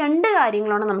മുതലെടുക്കുന്നുണ്ട്. ഈ രണ്ട്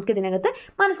കാര്യങ്ങളാണ് നമുക്ക് ഇതിനകത്ത്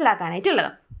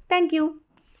മനസ്സിലാക്കാനായിട്ടുള്ളത്. താങ്ക്